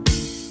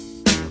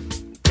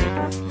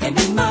 And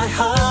in my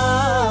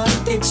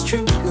heart it's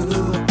true.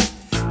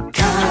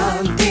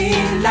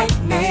 Counting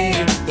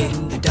lightning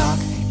in the dark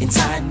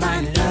inside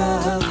my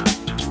love.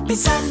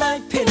 Beside my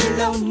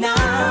pillow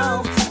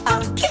now,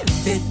 I'll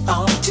give it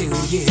all to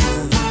you.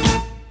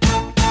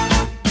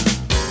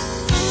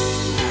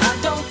 I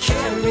don't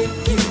care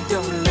if you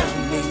don't love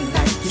me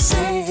like you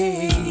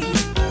say,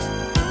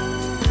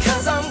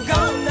 'cause I'm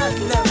gonna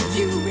love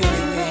you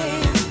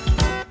anyway.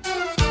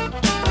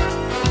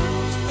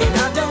 And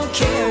I don't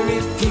care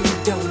if you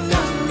don't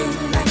love me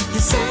like you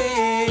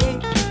say,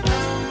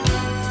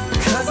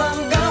 'cause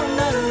I'm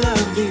gonna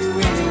love you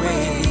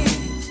anyway.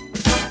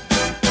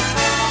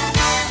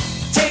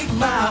 Take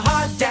my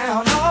heart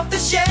down off the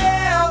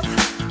shelf.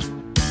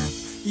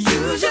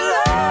 Use your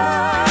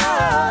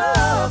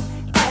love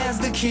as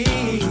the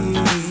key.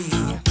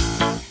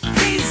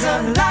 Please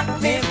unlock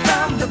me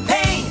from the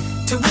pain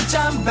to which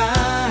I'm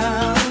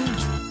bound.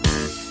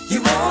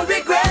 You won't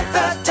regret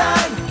the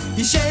time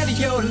you shared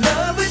your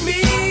love with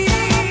me.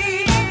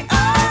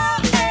 Oh,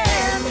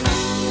 and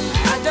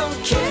I don't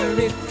care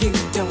if you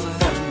don't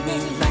love me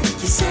like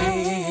you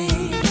say,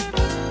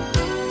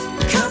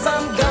 'cause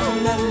I'm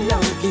gonna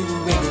love you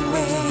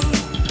anyway.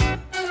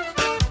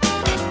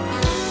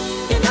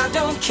 And I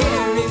don't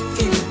care if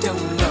you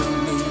don't love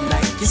me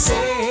like you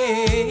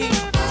say,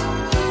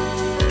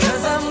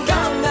 'cause I'm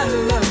gonna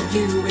love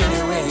you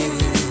anyway.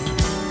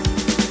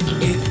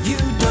 If you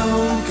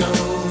don't go,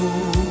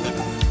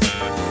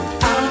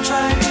 I'm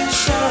trying to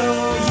show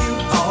you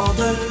all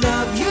the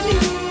love you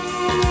need.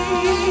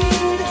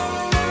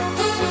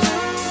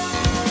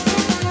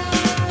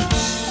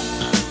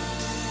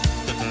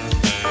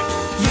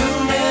 You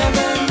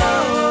never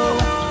know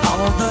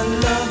all the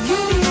love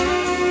you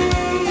need.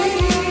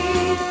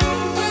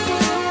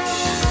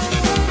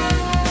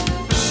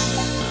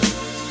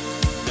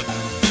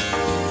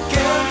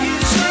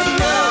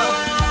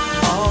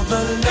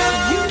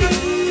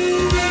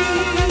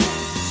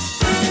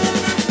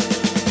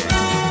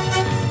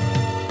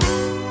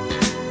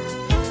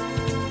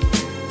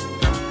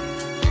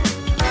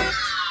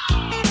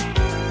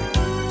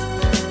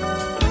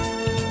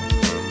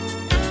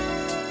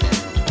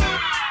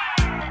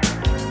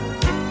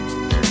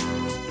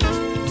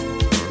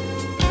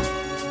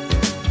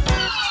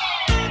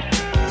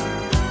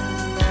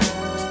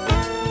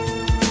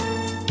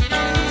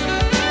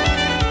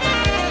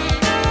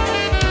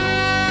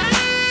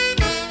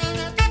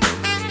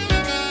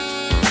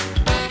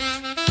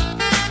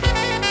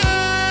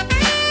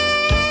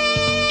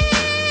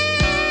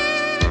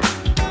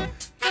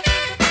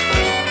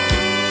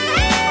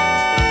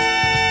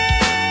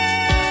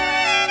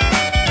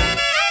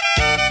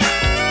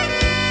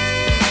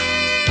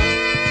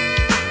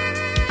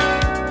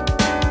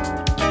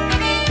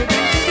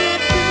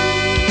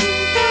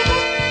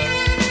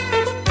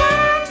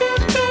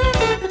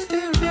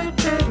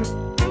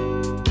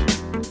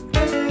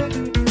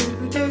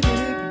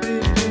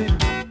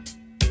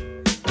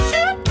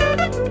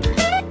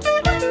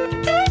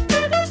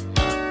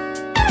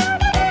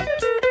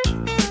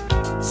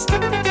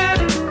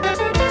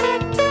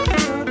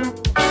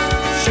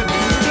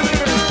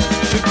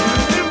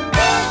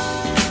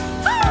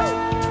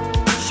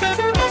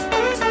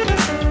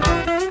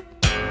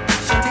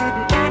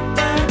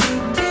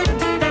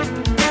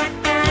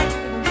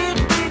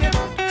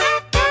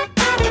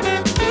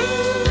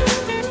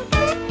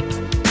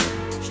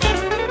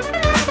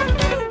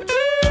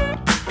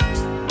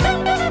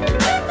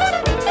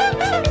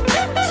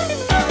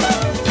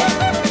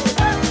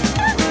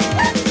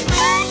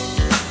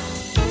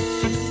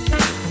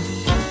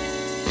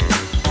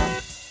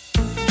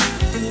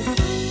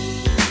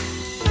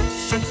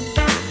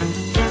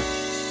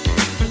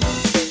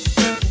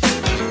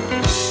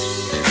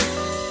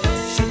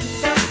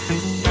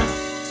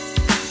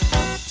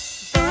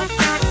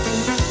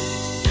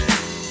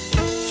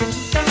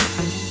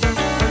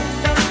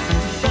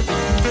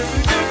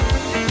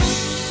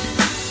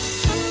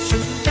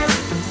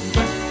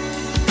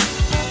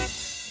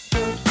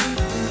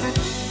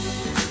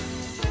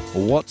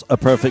 What a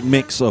perfect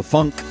mix of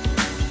funk,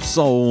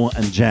 soul,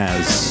 and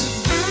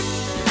jazz.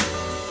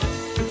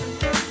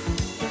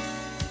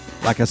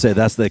 Like I said,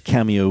 that's the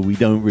cameo. We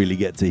don't really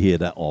get to hear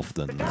that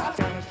often. All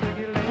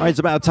right, it's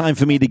about time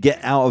for me to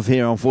get out of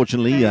here,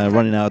 unfortunately,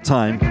 running out of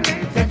time.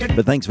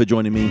 But thanks for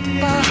joining me.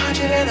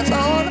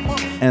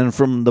 And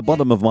from the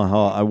bottom of my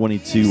heart, I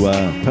wanted to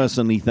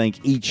personally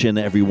thank each and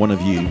every one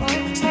of you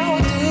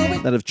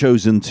that have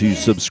chosen to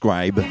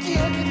subscribe.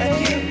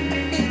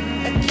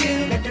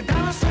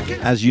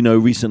 As you know,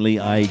 recently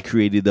I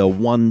created a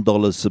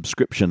 $1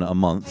 subscription a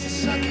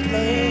month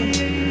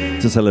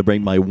to celebrate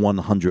my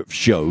 100th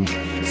show.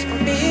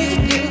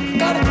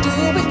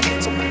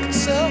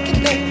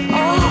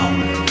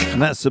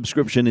 And that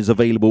subscription is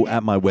available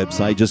at my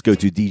website. Just go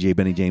to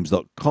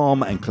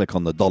djbennyjames.com and click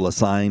on the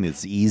 $sign.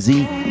 It's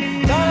easy.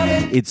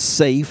 It's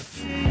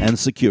safe and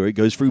secure. It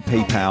goes through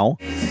PayPal.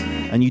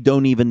 And you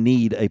don't even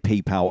need a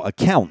PayPal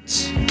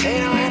account.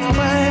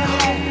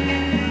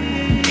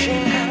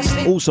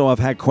 Also, I've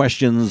had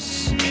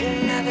questions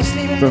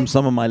from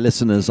some of my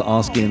listeners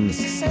asking,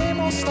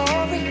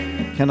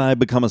 can I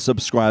become a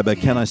subscriber?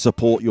 Can I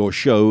support your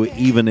show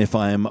even if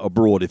I am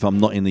abroad, if I'm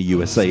not in the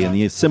USA? And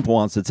the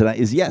simple answer to that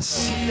is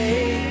yes.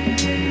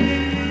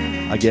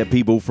 I get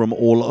people from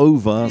all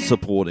over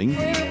supporting.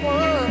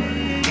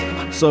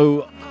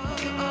 So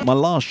my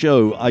last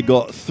show, I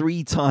got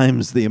 3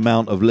 times the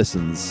amount of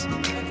listens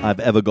I've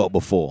ever got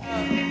before.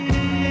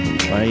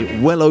 Right?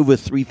 Well over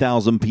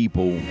 3,000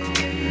 people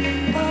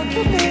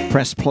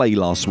pressed play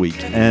last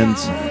week. And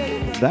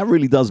that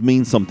really does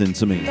mean something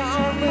to me.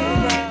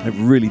 It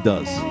really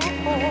does.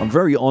 I'm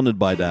very honored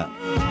by that.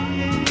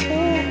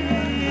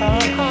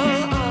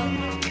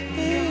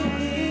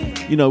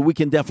 You know, we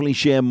can definitely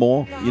share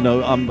more. You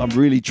know, I'm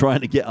really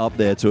trying to get up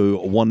there to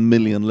 1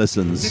 million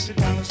listens.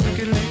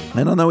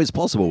 And I know it's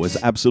possible.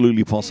 It's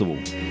absolutely possible.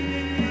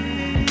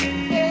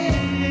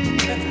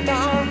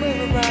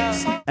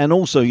 And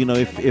also, you know,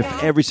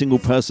 if every single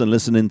person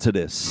listening to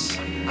this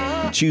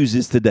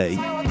chooses today,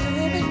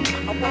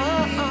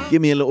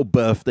 give me a little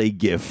birthday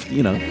gift,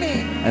 you know,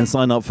 and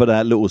sign up for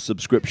that little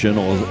subscription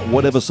or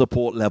whatever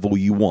support level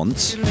you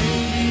want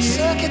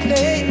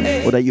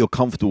or that you're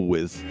comfortable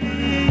with,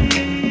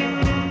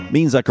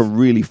 means I can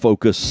really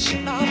focus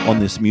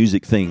on this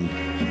music thing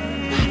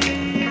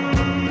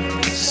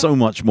so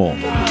much more.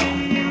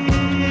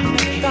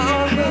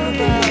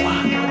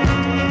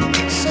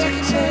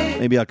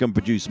 Maybe I can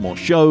produce more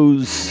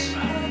shows,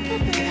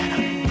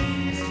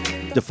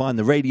 define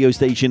the radio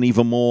station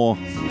even more,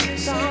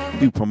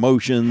 do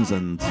promotions,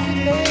 and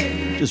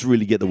just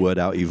really get the word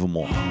out even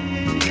more.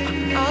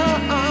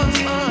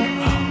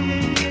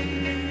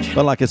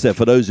 But like I said,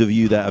 for those of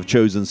you that have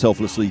chosen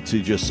selflessly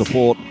to just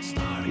support,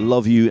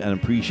 love you and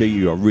appreciate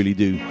you, I really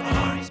do.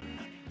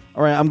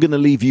 All right, I'm going to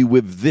leave you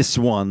with this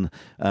one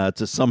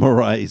to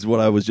summarize what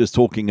I was just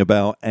talking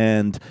about,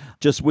 and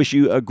just wish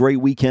you a great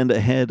weekend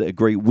ahead, a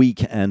great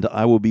week, and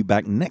I will be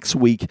back next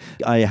week.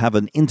 I have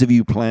an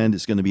interview planned.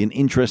 It's going to be an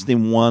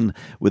interesting one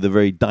with a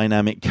very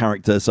dynamic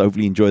character, so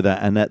hopefully you enjoy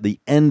that. And at the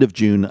end of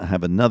June, I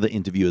have another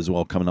interview as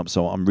well coming up,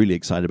 so I'm really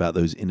excited about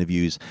those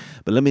interviews.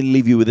 But let me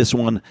leave you with this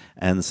one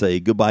and say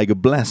goodbye,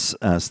 God bless,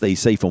 stay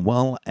safe and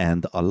well,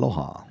 and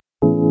aloha.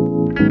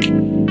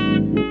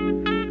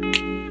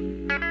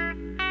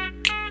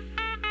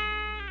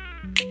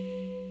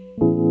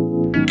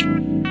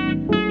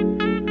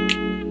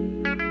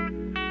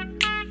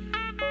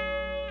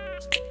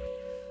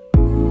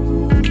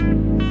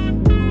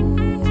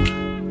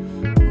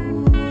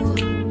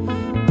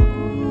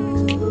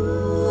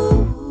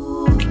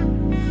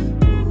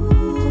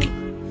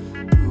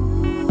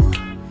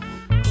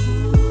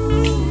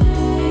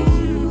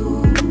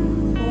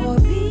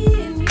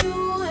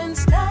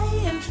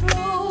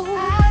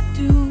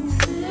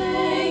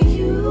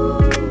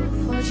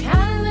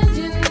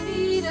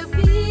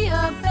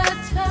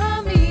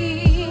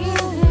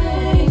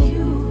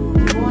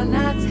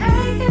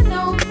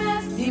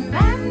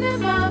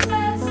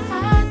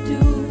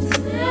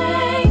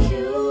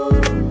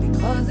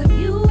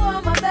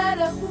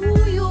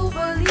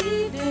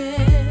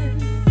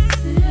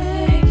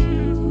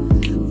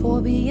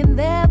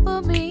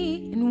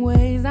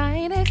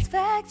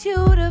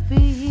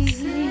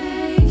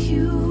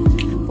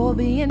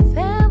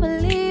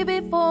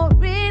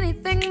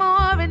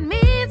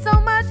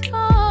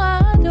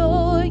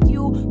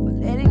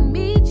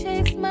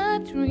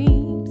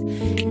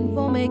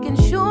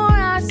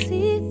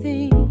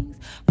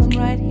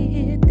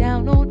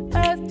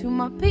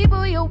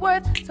 People, you're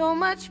worth so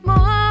much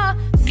more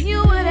than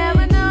you would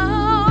ever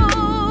know.